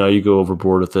 you go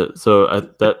overboard with it. So I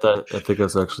think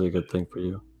that's actually a good thing for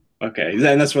you. Okay,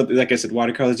 and that's what, like I said,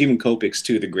 watercolors, even Copics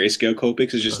too. The grayscale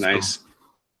Copics is just That's cool. nice.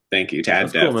 Thank you to add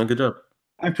That's cool, depth. man. Good job.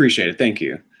 I appreciate it. Thank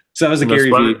you. So that was a And that's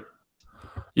Gary V.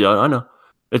 Yeah, I know.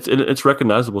 It's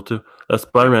recognizable too. That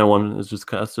Spider-Man one is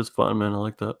that's just fun, man. I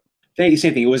like that. Thank you.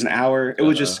 Same thing. It was an hour. It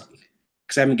was just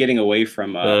because I've been getting away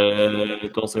from.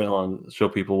 Don't say how long. Show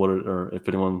people what it, or if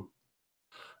anyone.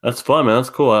 That's fun, man.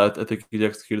 That's cool. I think you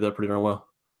executed that pretty darn well.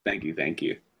 Thank you. Thank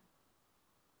you.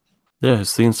 Yeah,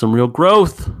 seeing some real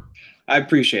growth. I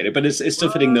appreciate it, but it's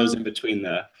still fitting those in between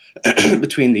the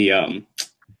between the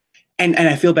and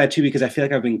I feel bad too because I feel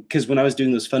like I've been because when I was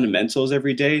doing those fundamentals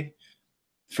every day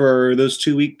for those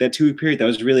 2 week period that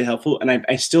was really helpful, and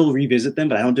I still revisit them,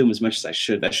 but I don't do them as much as I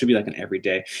should. That should be like an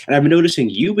everyday. And I've been noticing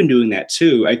you've been doing that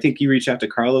too. I think you reached out to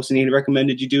Carlos and he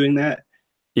recommended you doing that.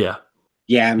 Yeah.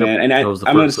 Yeah, Yep. man. And That was the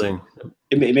I'm gonna first thing.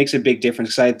 it makes a big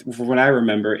difference because from what I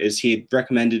remember is he had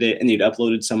recommended it and he'd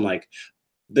uploaded some like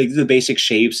the basic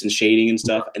shapes and shading and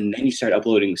stuff, and then you start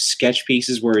uploading sketch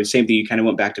pieces where same thing, you kind of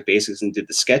went back to basics and did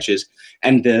the sketches,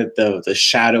 and the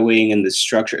shadowing and the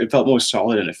structure, it felt more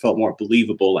solid and it felt more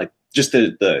believable, like just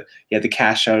the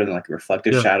cast shadow and like a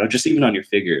reflective Yeah. shadow just even on your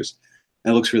figures.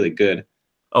 That looks really good.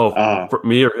 Oh, for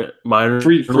me or mine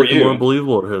For looking more you,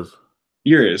 believable or his?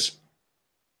 yours.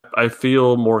 I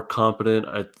feel more confident.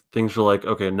 Things are like,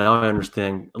 okay, now I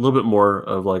understand a little bit more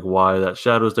of like why that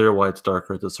shadow's there, why it's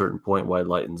darker at a certain point, why it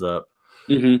lightens up.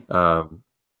 Mm-hmm.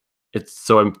 It's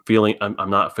so I'm feeling I'm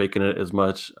not faking it as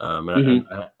much.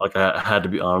 Mm-hmm. I had to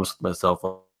be honest with myself.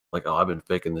 Like, oh, I've been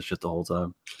faking this shit the whole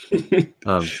time.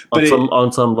 But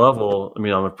On some level, I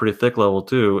mean, on a pretty thick level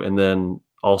too. And then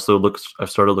also I've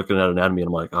started looking at anatomy, and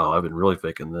I'm like, oh, I've been really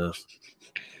faking this.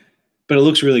 but it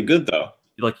looks really good though.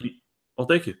 Like, well,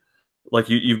 thank you. Like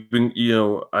you've been,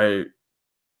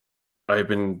 I've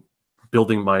been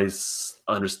building my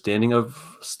understanding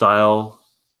of style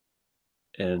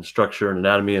and structure and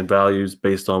anatomy and values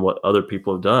based on what other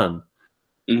people have done,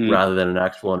 Mm-hmm. rather than an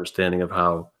actual understanding of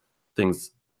how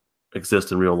things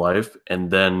exist in real life, and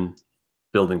then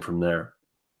building from there.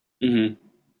 Mm-hmm.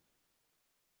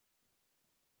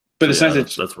 But So it's nice yeah,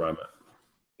 that that's where I'm at.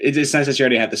 it's nice that you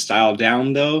already have the style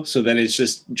down though. So then it's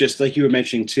just like you were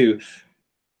mentioning too,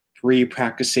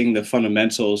 re-practicing the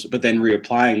fundamentals, but then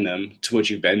reapplying them to what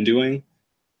you've been doing.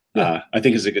 Yeah. I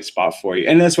think is a good spot for you.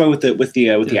 And that's why with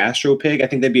the Yeah. Astro Pig, I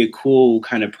think that'd be a cool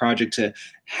kind of project to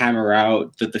hammer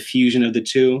out the fusion of the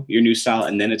two, your new style,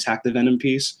 and then attack the Venom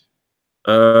piece.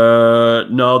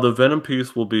 No, the Venom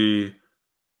piece will be,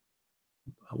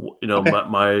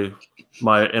 Okay.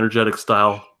 my energetic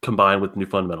style combined with new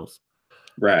fundamentals.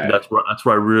 Right. That's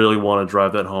where I really want to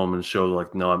drive that home and show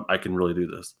like, no, I can really do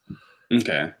this.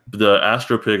 Okay. The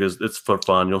Astro Pig it's for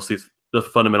fun. You'll see the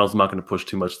fundamentals. I'm not going to push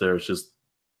too much there. It's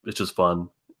just fun,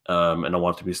 and I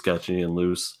want it to be sketchy and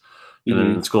loose. And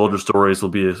then the Sculptor Stories will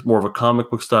be more of a comic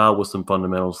book style with some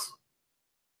fundamentals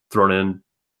thrown in,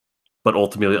 but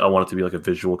ultimately I want it to be like a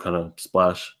visual kind of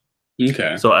splash.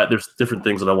 Okay. So there's different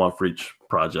things that I want for each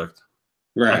project.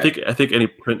 Right. I think any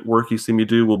print work you see me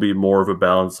do will be more of a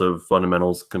balance of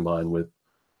fundamentals combined with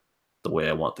the way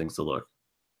I want things to look.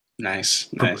 Nice.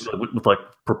 Nice. With like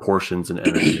proportions and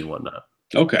energy and whatnot.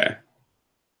 Okay.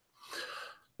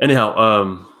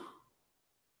 Anyhow,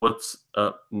 what's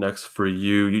up next for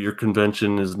you? Your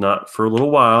convention is not for a little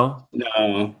while,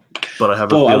 No. but I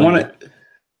have a Well, I feeling want to.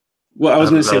 Well, I was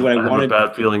going to say what I I have a wanted.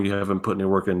 bad feeling you haven't put any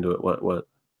work into it. What?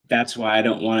 That's why I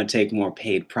don't want to take more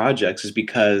paid projects, is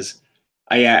because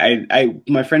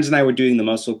my friends and I were doing the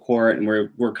muscle court, and we're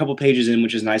a couple pages in,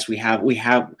 which is nice. We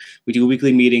do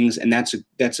weekly meetings, and that's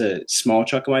a small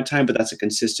chunk of my time, but that's a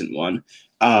consistent one.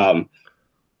 Um,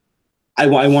 I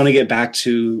want to get back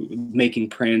to making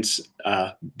prints,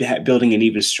 building an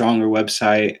even stronger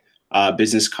website,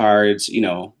 business cards,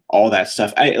 all that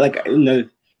stuff. I like in the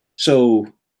so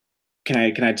can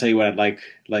I tell you what I'd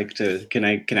like to can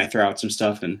I throw out some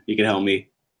stuff and you can help me?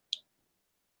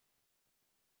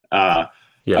 I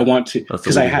Yeah, want to that's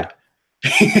because I illegal.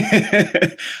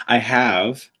 have I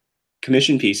have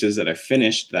commission pieces that are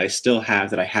finished that I still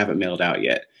have that I haven't mailed out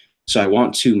yet. So I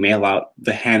want to mail out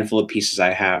the handful of pieces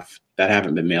I have that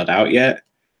haven't been mailed out yet.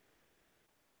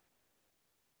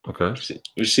 Okay.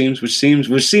 Which seems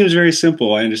very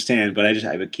simple. I understand, but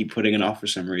I would keep putting it off for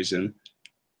some reason.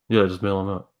 Yeah, just mail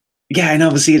them out. Yeah, I know,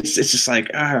 but see, it's just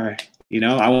like, I kind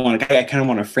of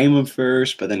want to frame them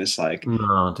first, but then it's like,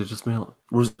 No, dude, just mail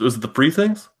it. Was it the free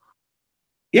things?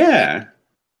 yeah,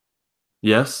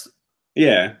 Yes.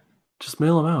 yeah. Just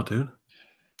mail them out, dude.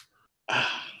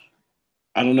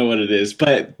 I don't know what it is,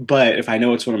 but if I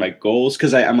know it's one of my goals,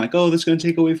 because I'm like, oh, this is going to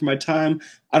take away from my time.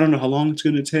 I don't know how long it's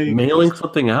going to take. Mailing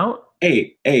something out?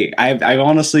 Hey, I've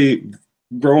honestly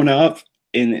grown up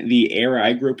in the era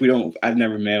I grew up. I've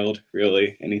never mailed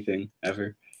really anything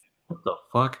ever. What the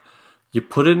fuck? You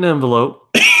put it in an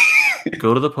envelope,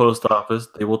 go to the post office,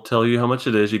 they will tell you how much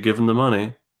it is, you give them the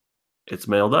money, it's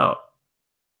mailed out.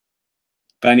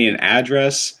 But I need an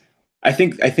address. I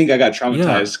think I got Yeah.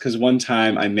 traumatized because one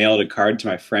time I mailed a card to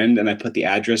my friend and I put the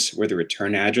address where the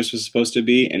return address was supposed to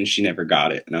be, and she never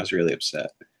got it, and I was really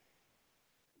upset.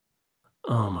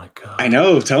 Oh my I God.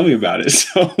 know, tell me about it.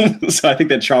 So I think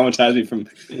that traumatized me from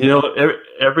You know,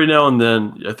 every now and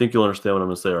then, I think you'll understand what I'm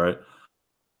gonna say, all right?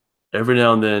 Every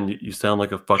now and then, you sound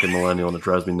like a fucking millennial, and it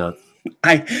drives me nuts.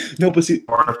 I no, but see,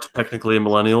 You are technically a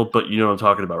millennial, but you know what I'm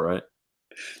talking about, right?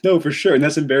 no, for sure, and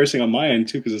that's embarrassing on my end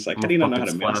too, because it's like, I'm how gonna do you not know how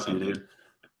fucking to mail slap you, something? dude.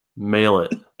 Mail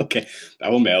it. Okay, I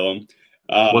will mail them.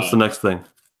 What's the next thing?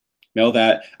 Mail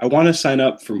that. I want to sign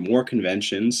up for more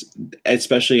conventions,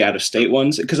 especially out of state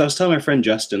ones, because I was telling my friend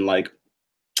Justin, like,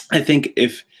 I think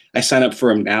if I sign up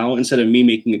for them now, instead of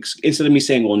me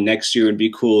saying, well, next year would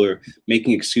be cool, or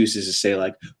making excuses to say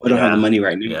like, well, I don't have the Yeah. money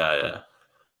right now. Yeah,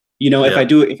 yeah. If I Yep.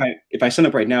 do it, if I sign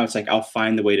up right now, it's like I'll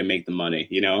find the way to make the money,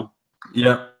 Yep.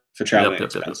 for Yep. traveling Yep.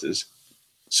 Yep. Yep. expenses.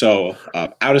 So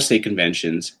out of state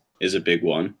conventions is a big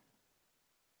one.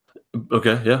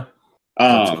 Okay. Yeah.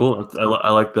 That's Um, cool.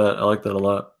 I like that. I like that a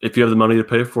lot. If you have the money to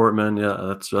pay for it, man,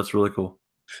 yeah, that's really cool.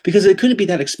 because it couldn't be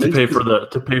that expensive.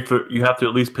 To pay for you have to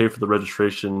at least pay for the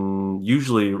registration.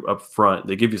 Usually up front,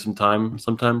 they give you some time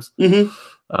sometimes. Mhm.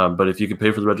 But if you can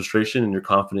pay for the registration and you're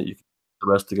confident you can put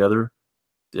the rest together,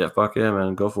 yeah, fuck yeah,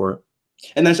 man, go for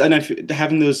it.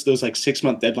 Having those like 6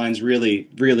 month deadlines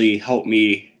really help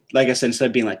me. Like I said, instead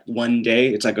of being like one day,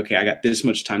 it's like, okay, I got this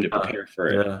much time to prepare for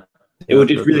it. Yeah, It yeah, would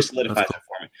it really that's solidifies it cool.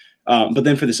 for me. But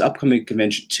then for this upcoming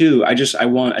convention too, I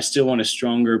still want a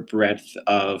stronger breadth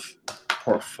of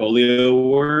portfolio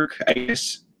work. I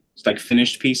guess it's like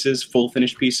full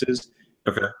finished pieces,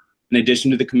 Okay, in addition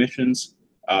to the commissions.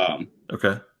 Um,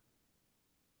 okay.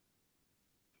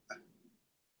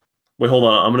 Wait, hold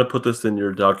on. I'm gonna put this in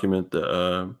your document. These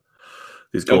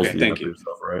goals okay, that you thank have for you.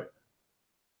 yourself, right?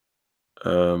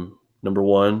 Number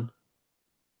one,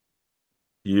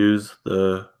 use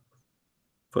the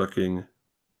fucking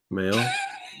mail.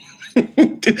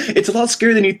 It's a lot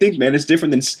scarier than you think, man. It's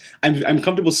different than I'm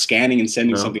comfortable scanning and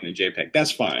sending No. something in JPEG.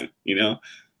 That's fine.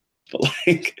 But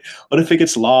like, what if it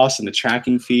gets lost in the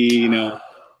tracking fee?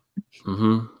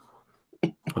 Mm-hmm.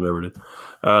 Whatever it is.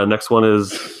 Next one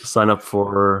is sign up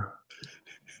for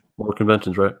more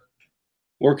conventions, right?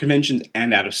 Or conventions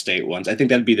and out of state ones. I think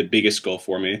that'd be the biggest goal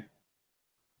for me.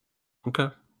 Okay.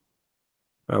 All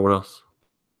right. What else?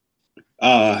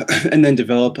 And then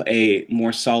develop a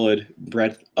more solid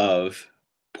breadth of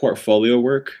portfolio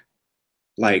work,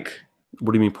 like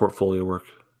What do you mean portfolio work?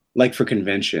 for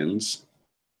conventions,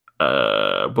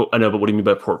 But I know, but what do you mean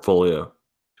by portfolio?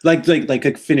 like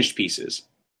finished pieces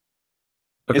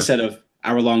Okay. instead of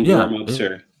hour-long Yeah. warm-ups Yeah.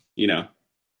 or you know.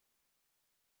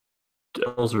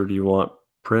 Demos, or do you want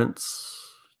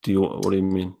prints? What do you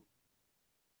mean?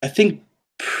 I think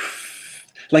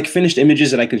like finished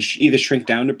images that I could either shrink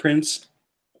down to prints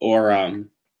or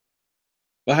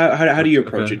well, how do you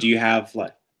approach Okay. it? Do you have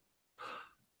like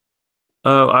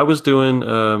I was doing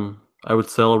I would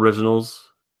sell originals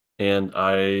and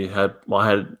I had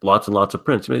lots and lots of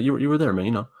prints. I mean, you were there, man.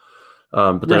 You know.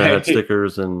 But then I had Right.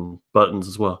 stickers and buttons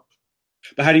as well.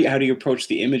 But how do you approach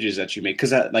the images that you make? Because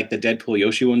that like the Deadpool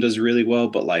Yoshi one does really well.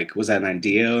 But like, was that an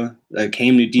idea that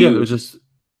came to Yeah, it you? was just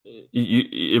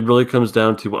it really comes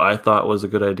down to what I thought was a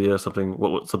good idea, something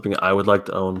I would like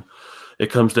to own. It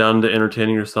comes down to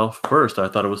entertaining yourself first. I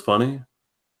thought it was funny,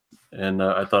 and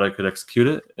I thought I could execute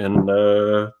it, and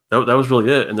that was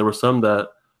really it. And there were some that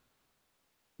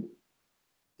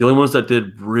the only ones that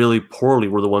did really poorly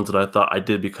were the ones that I thought I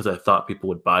did because I thought people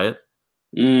would buy it,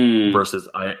 Mm, versus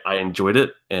I enjoyed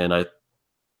it and I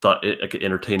thought it could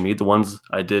entertain me. The ones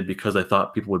I did because I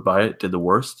thought people would buy it did the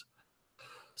worst.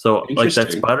 So like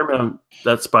interesting.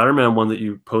 That Spider-Man one that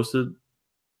you posted,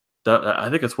 that I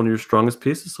think it's one of your strongest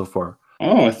pieces so far.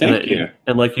 Oh, And thank you.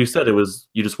 like you said, it was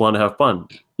you just wanted to have fun.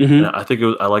 And Hmm. I think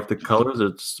I like the colors.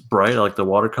 It's bright. I like the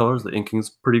watercolors. The inking's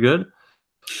pretty good.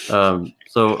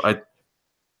 So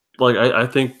I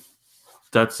think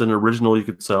that's an original you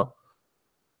could sell,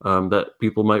 that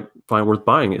people might find worth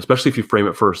buying, especially if you frame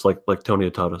it first, like Tony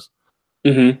had taught us,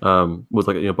 Hmm. with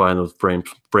like buying those frames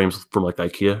from like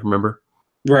IKEA. Remember?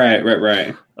 Right, right,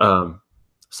 right. Um,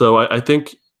 so I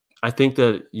think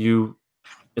that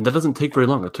and that doesn't take very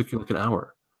long. It took you like an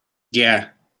hour, Yeah.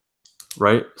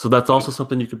 right? So that's also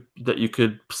something you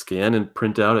could scan and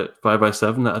print out at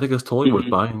 5x7. I think it's totally worth Hmm.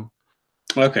 buying,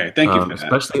 Okay, thank you for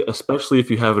that. especially if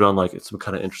you have it on like some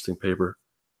kind of interesting paper.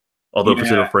 Although if it's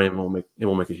in a Yeah. frame, it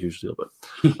won't make a huge deal. But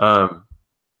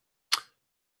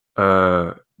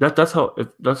that's how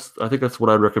that's I think that's what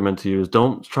I'd recommend to you is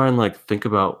don't try and like think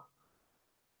about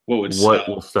What would what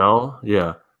sell? will sell.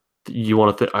 Yeah, you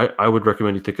want to I would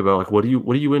recommend you think about like what are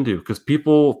you into, because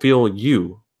people feel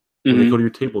you when they go Hmm. to your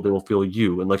table. They will feel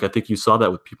you, and like I think you saw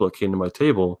that with people that came to my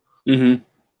table. Hmm.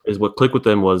 Is what clicked with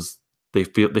them was they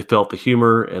felt the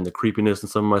humor and the creepiness and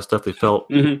some of my stuff. They felt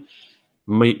Hmm.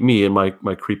 me and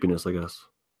my creepiness, I guess.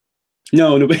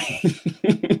 No, no,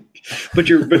 but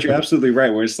you're absolutely right.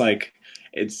 Where it's like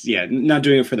it's yeah, not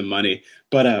doing it for the money,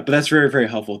 but that's very very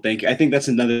helpful. Thank you. I think that's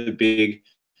another big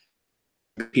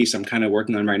piece I'm kind of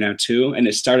working on right now too. And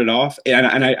it started off,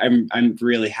 I'm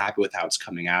really happy with how it's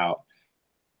coming out.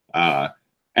 Uh,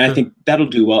 and I Good. think that'll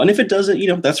do well. And if it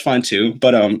doesn't, that's fine too.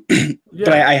 But but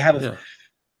Yeah. I have Yeah.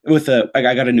 I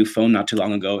got a new phone not too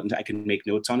long ago, and I can make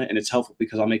notes on it, and it's helpful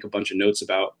because I'll make a bunch of notes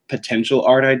about potential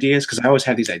art ideas because I always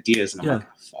have these ideas, and I'm like, Yeah.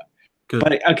 oh, fuck. Good.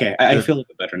 But okay, I Good. feel a little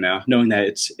bit better now, knowing that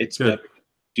it's better Good. to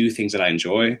do things that I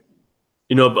enjoy.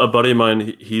 You know, a buddy of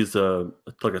mine, he's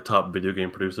like a top video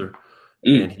game producer,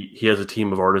 and Mm, he has a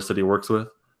team of artists that he works with,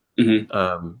 hmm.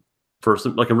 um, for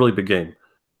some like a really big game.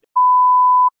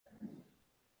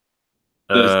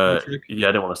 The Star Trek. Yeah,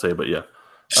 I didn't want to say, but yeah.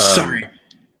 Sorry.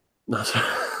 No,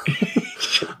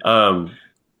 um,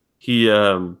 he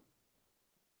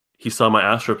he saw my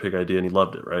Astro Pig idea and he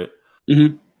loved it, right?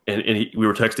 Hmm. And we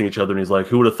were texting each other, and he's like,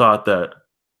 "Who would have thought that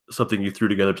something you threw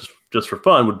together just for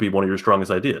fun would be one of your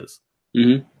strongest ideas?"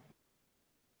 Hmm.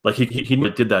 Like he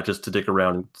did that just to dick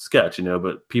around and sketch,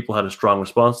 but people had a strong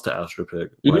response to Astro Pig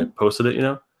when I Hmm. posted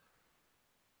it.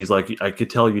 He's like, I could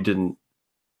tell you didn't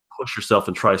push yourself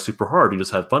and try super hard. You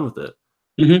just had fun with it.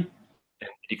 Hmm.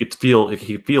 You could feel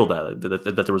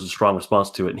that there was a strong response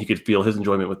to it, and he could feel his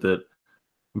enjoyment with it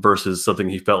versus something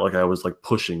he felt like I was like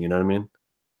pushing. You know what I mean?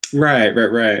 Right,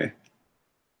 right, right.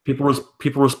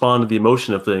 People respond to the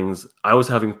emotion of things. I was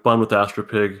having fun with Astro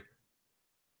Pig.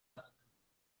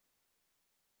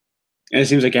 And it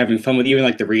seems like you're having fun with even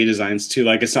like the redesigns too.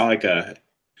 Like it's not like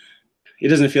it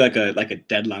doesn't feel like a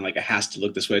deadline, like it has to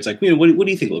look this way. It's like, what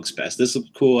do you think looks best? This looks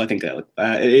cool. I think that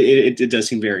it does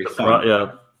seem very fun.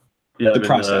 Yeah, yeah. The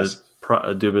process.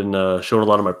 I've been showing a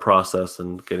lot of my process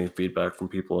and getting feedback from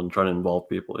people and trying to involve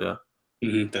people. Yeah, That's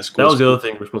cool. that That's was the cool. other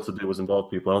thing we're supposed to do was involve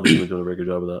people. I don't think you've been doing a very good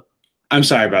job of that. I'm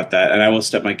sorry about that, and I will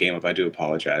step my game up. I do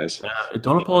apologize.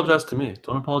 Don't apologize to me.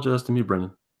 Don't apologize to me,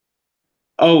 Brendan.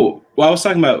 Oh, well, I was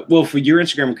talking about for your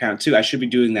Instagram account too. I should be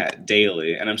doing that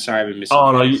daily, and I'm sorry I've been missing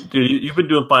Oh you no, guys. you've been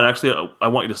doing fine. Actually, I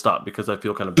want you to stop because I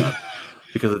feel kind of bad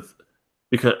because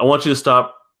I want you to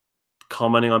stop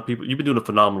commenting on people. You've been doing a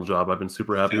phenomenal job. I've been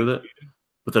super happy with it.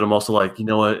 But then I'm also like, you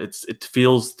know what? It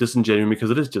feels disingenuous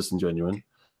because it is disingenuous. So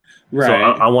Right.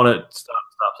 I want to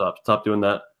stop doing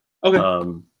that. Okay.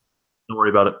 Don't worry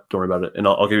about it. Don't worry about it. And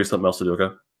I'll give you something else to do.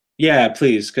 Okay. Yeah,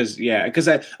 please, because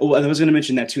I was going to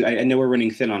mention that too. I know we're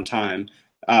running thin on time,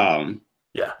 um,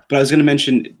 Yeah. but I was going to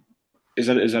mention, is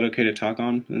that okay to talk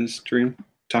on in this stream?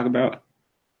 Talk about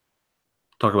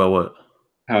Talk about what?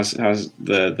 how's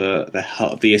the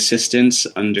help, the assistance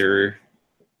under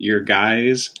your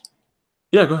guys.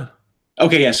 Yeah. Go ahead.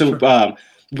 Okay, yeah. So Sure.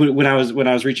 when I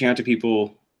was reaching out to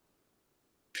people,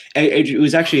 It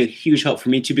was actually a huge help for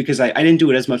me too, because I didn't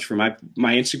do it as much for my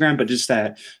Instagram, but just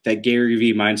that Gary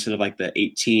Vee mindset of like the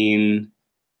 18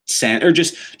 cent, or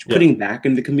just Yeah. putting back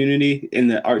in the community, in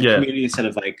the art Yeah. community, instead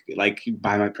of like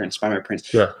buy my prints, buy my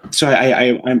prints. Yeah. So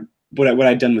I'm what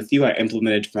I've done with you, I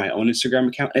implemented for my own Instagram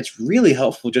account. It's really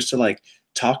helpful just to like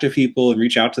talk to people and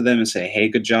reach out to them and say, hey,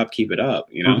 good job, keep it up,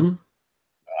 you know.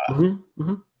 Mm-hmm. Mm-hmm.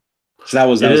 Mm-hmm. So that It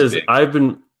was is. big.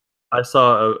 I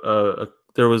saw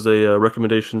there was a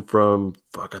recommendation from,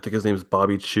 fuck, I think his name is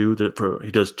Bobby Chu.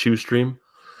 He does Chu Stream.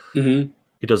 Mm-hmm.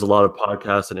 He does a lot of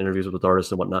podcasts and interviews with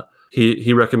artists and whatnot.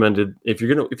 He recommended, if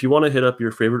you want to hit up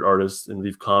your favorite artists and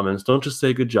leave comments, don't just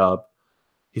say good job.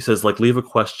 He says, like, leave a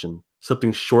question,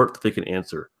 something short that they can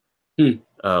answer, Hmm.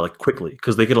 like quickly,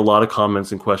 because they get a lot of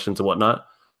comments and questions and whatnot.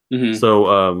 Mm-hmm.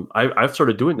 So I've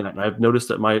started doing that, and I've noticed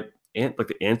that like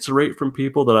the answer rate from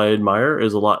people that I admire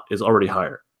is already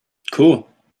higher. Cool.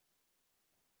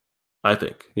 I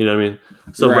think, you know what I mean.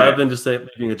 So rather Right. than just saying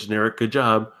a generic "good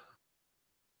job,"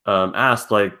 asked,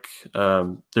 like,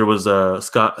 there was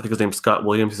Scott. I think his name's Scott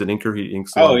Williams. He's an inker. He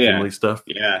inks a lot Oh of Jim yeah. Lee stuff.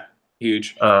 Yeah.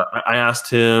 Huge. I asked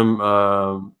him.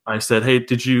 I said, "Hey,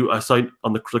 I saw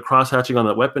on the cross hatching on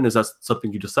that weapon. Is that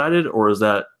something you decided, or is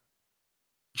that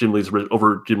Jim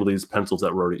Lee's pencils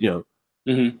that were already,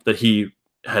 Mm-hmm. that he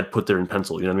had put there in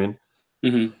pencil? You know what I mean?"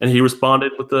 Mm-hmm. And he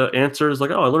responded with the answers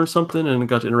like, "Oh, I learned something and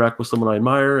got to interact with someone I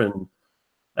admire." And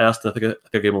asked, I think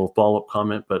I gave him a follow up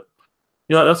comment, but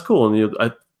that's cool. And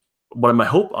my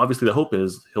hope, obviously, the hope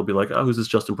is he'll be like, "Oh, who's this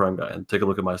Justin Prime guy?" and take a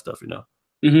look at my stuff.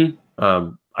 Mm-hmm.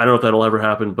 I don't know if that'll ever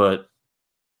happen, but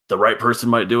the right person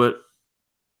might do it.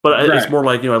 But it's Right. more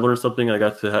like, I learned something. I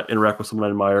got to interact with someone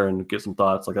I admire and get some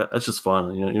thoughts. Like, that's just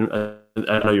fun.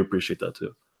 I know you appreciate that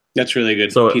too. That's really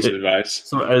good So piece of advice.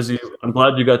 So I'm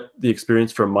glad you got the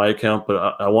experience from my account,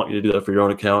 but I want you to do that for your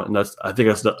own account. And I think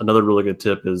that's another really good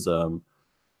tip is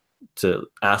to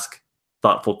ask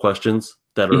thoughtful questions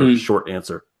that are Mm-hmm. short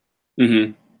answer.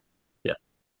 Mm-hmm. Yeah.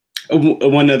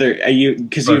 One other,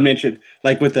 because you Right. mentioned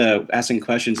like with the asking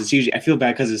questions, it's usually, I feel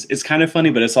bad because it's kind of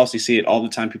funny, but it's also, you see it all the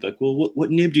time. People are like, well, what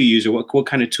nib do you use, or what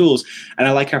kind of tools? And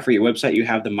I like how for your website you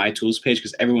have the My Tools page,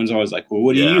 because everyone's always like, well,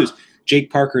 what do you use?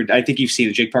 Jake Parker, I think you've seen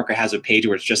it. Jake Parker has a page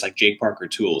where it's just like Jake Parker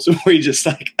tools, where he just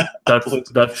like That's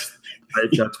uploads. that's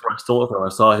where I stole it from. I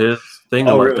saw his thing.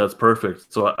 I'm Oh, like, really? that's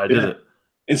perfect. So I did Yeah. it.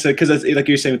 And so, because that's like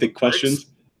you're saying with the Wix. questions.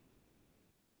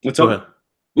 What's Go up ahead.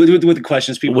 with the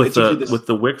questions? People, With it's usually the this. with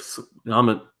the Wix.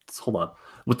 Hold on.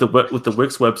 With the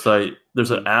Wix website,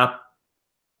 there's an app.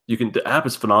 The app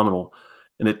is phenomenal,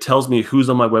 and it tells me who's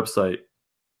on my website,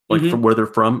 like Mm-hmm. from where they're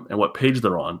from and what page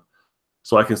they're on,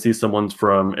 so I can see someone's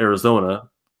from Arizona,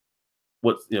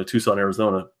 Tucson,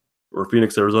 Arizona, or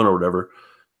Phoenix, Arizona, or whatever,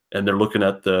 and they're looking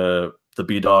at the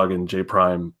BDawg and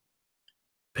JPrime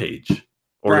page,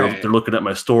 or Right. they're looking at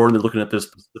my store and they're looking at this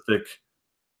specific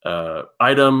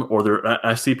item, or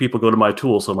I see people go to my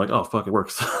tool, so I'm like, oh fuck, it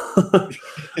works.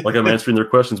 Like I'm answering their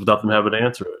questions without them having to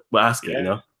answer it, ask it.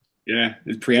 Yeah. Yeah.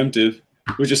 It's preemptive,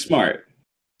 which is smart.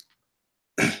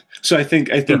 So I think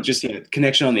Yeah, just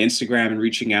connection on the Instagram and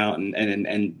reaching out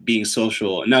and being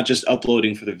social, and not just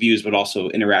uploading for the views, but also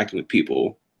interacting with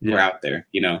people who are yeah, out there.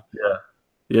 yeah,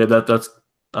 yeah. That's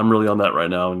I'm really on that right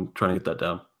now and trying to get that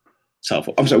down. It's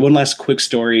helpful. I'm sorry. One last quick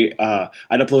story. I'd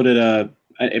uploaded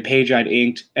a page I'd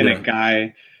inked, and a Yeah,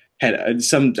 guy had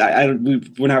some.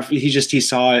 We're not. He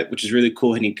saw it, which is really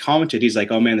cool, and he commented. He's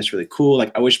like, "Oh man, that's really cool.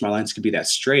 Like, I wish my lines could be that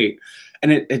straight."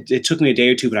 And it took me a day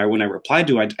or two, but when I replied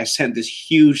to it, I sent this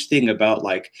huge thing about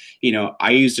like,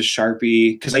 I used a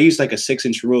Sharpie because I used like a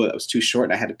 6-inch ruler that was too short,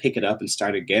 and I had to pick it up and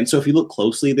start again. So if you look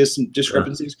closely, there's some yeah,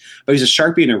 discrepancies. But I used a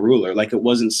Sharpie and a ruler, like it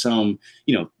wasn't some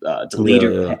yeah,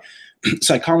 deleter yeah, pen.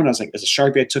 So I commented, I was like, "There's a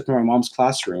Sharpie I took from my mom's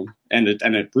classroom, and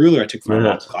a ruler I took from my yeah,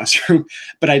 mom's classroom."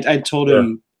 But I told yeah.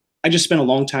 him, I just spent a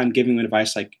long time giving him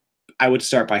advice, like I would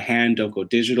start by hand, don't go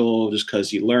digital, just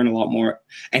because you learn a lot more.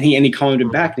 And he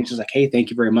commented back, and he's just like, "Hey, thank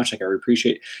you very much. Like I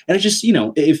appreciate it." And it just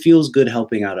it feels good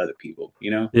helping out other people.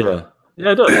 Yeah, yeah,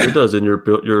 it does. It does, and you're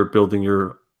building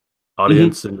your Mm-hmm.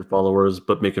 audience and your followers,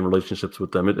 but making relationships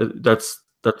with them. I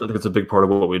think it's a big part of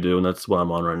what we do, and that's what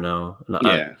I'm on right now.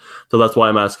 Yeah. So that's why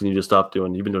I'm asking you to stop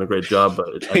doing. You've been doing a great job, but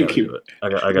I got Thank to do you. it. I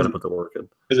got to put the work in.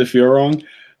 Does it feel wrong?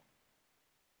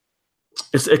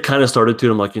 It kind of started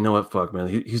to. I'm like, you know what, fuck, man,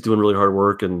 he's doing really hard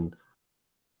work, and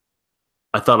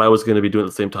I thought I was going to be doing it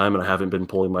at the same time, and I haven't been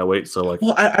pulling my weight. So like,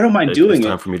 Well, I don't mind it's doing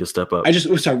time it. for me to step up. I just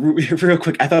sorry, real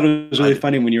quick. I thought it was I really did.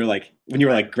 funny when you were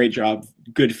like, "Great job,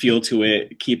 good feel to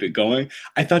it, keep it going."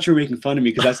 I thought you were making fun of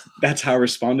me because that's how I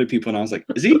respond to people, and I was like,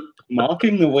 "Is he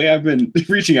mocking the way I've been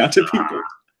reaching out to people?"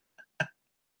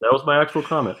 That was my actual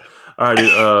comment. All right,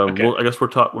 dude. Okay. Well, I guess we're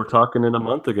talking in a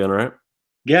month again, right?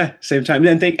 Yeah, same time.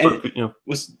 Then But you know,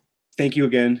 was thank you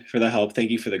again for the help. Thank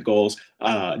you for the goals.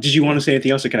 Did you want to yeah. say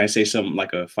anything else, or can I say some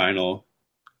like a final?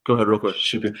 Go ahead, real quick.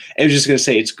 Should be, I was just gonna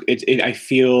say I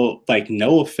feel like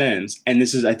no offense, and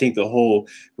this is I think the whole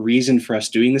reason for us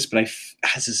doing this, but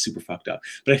this is super fucked up.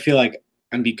 But I feel like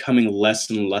I'm becoming less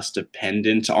and less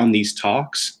dependent on these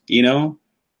talks. You know,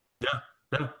 Yeah,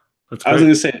 yeah, that's I was great.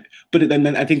 gonna say, but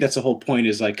then I think that's the whole point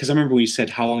is like because I remember when you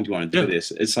said how long do you want to do Yeah, this?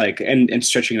 It's like and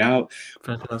stretching it out.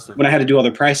 fantastic. When I had to do all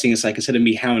the pricing, it's like instead of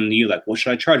me hounding you, like, what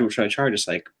should I charge? What should I charge? It's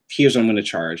like, here's what I'm going to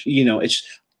charge. You know, it's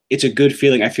a good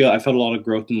feeling. I felt a lot of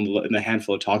growth in the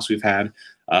handful of talks we've had.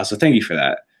 So thank you for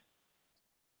that.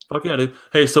 Fuck yeah, dude.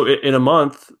 Hey, so in a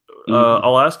month, Mm.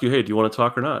 I'll ask you, hey, do you want to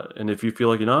talk or not? And if you feel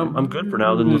like I'm good for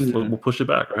now, then we'll push it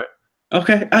back, right?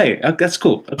 Okay, hey, that's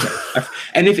cool. Okay,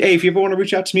 and if you ever want to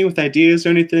reach out to me with ideas or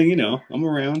anything, you know, I'm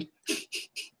around.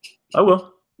 I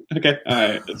will. Okay, all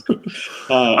right, that's cool.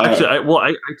 Actually, I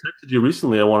texted you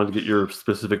recently. I wanted to get your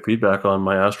specific feedback on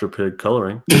my Astro Pig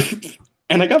coloring.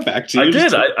 and I got back to I you.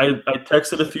 did. I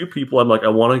texted a few people. I'm like, I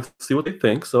want to see what they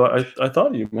think. So I thought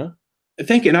of you, man.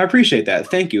 Thank you, and I appreciate that.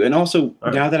 Thank you. And also, All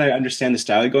right. now that I understand the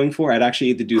style you're going for, I'd actually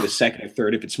either do the second or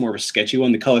third if it's more of a sketchy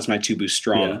one. The colors might too boost Yeah.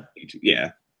 strong.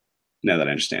 Yeah, now that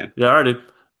I understand. Yeah. All right, dude.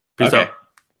 Peace Okay. out.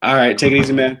 All right. Take it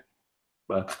easy, man.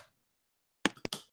 Bye.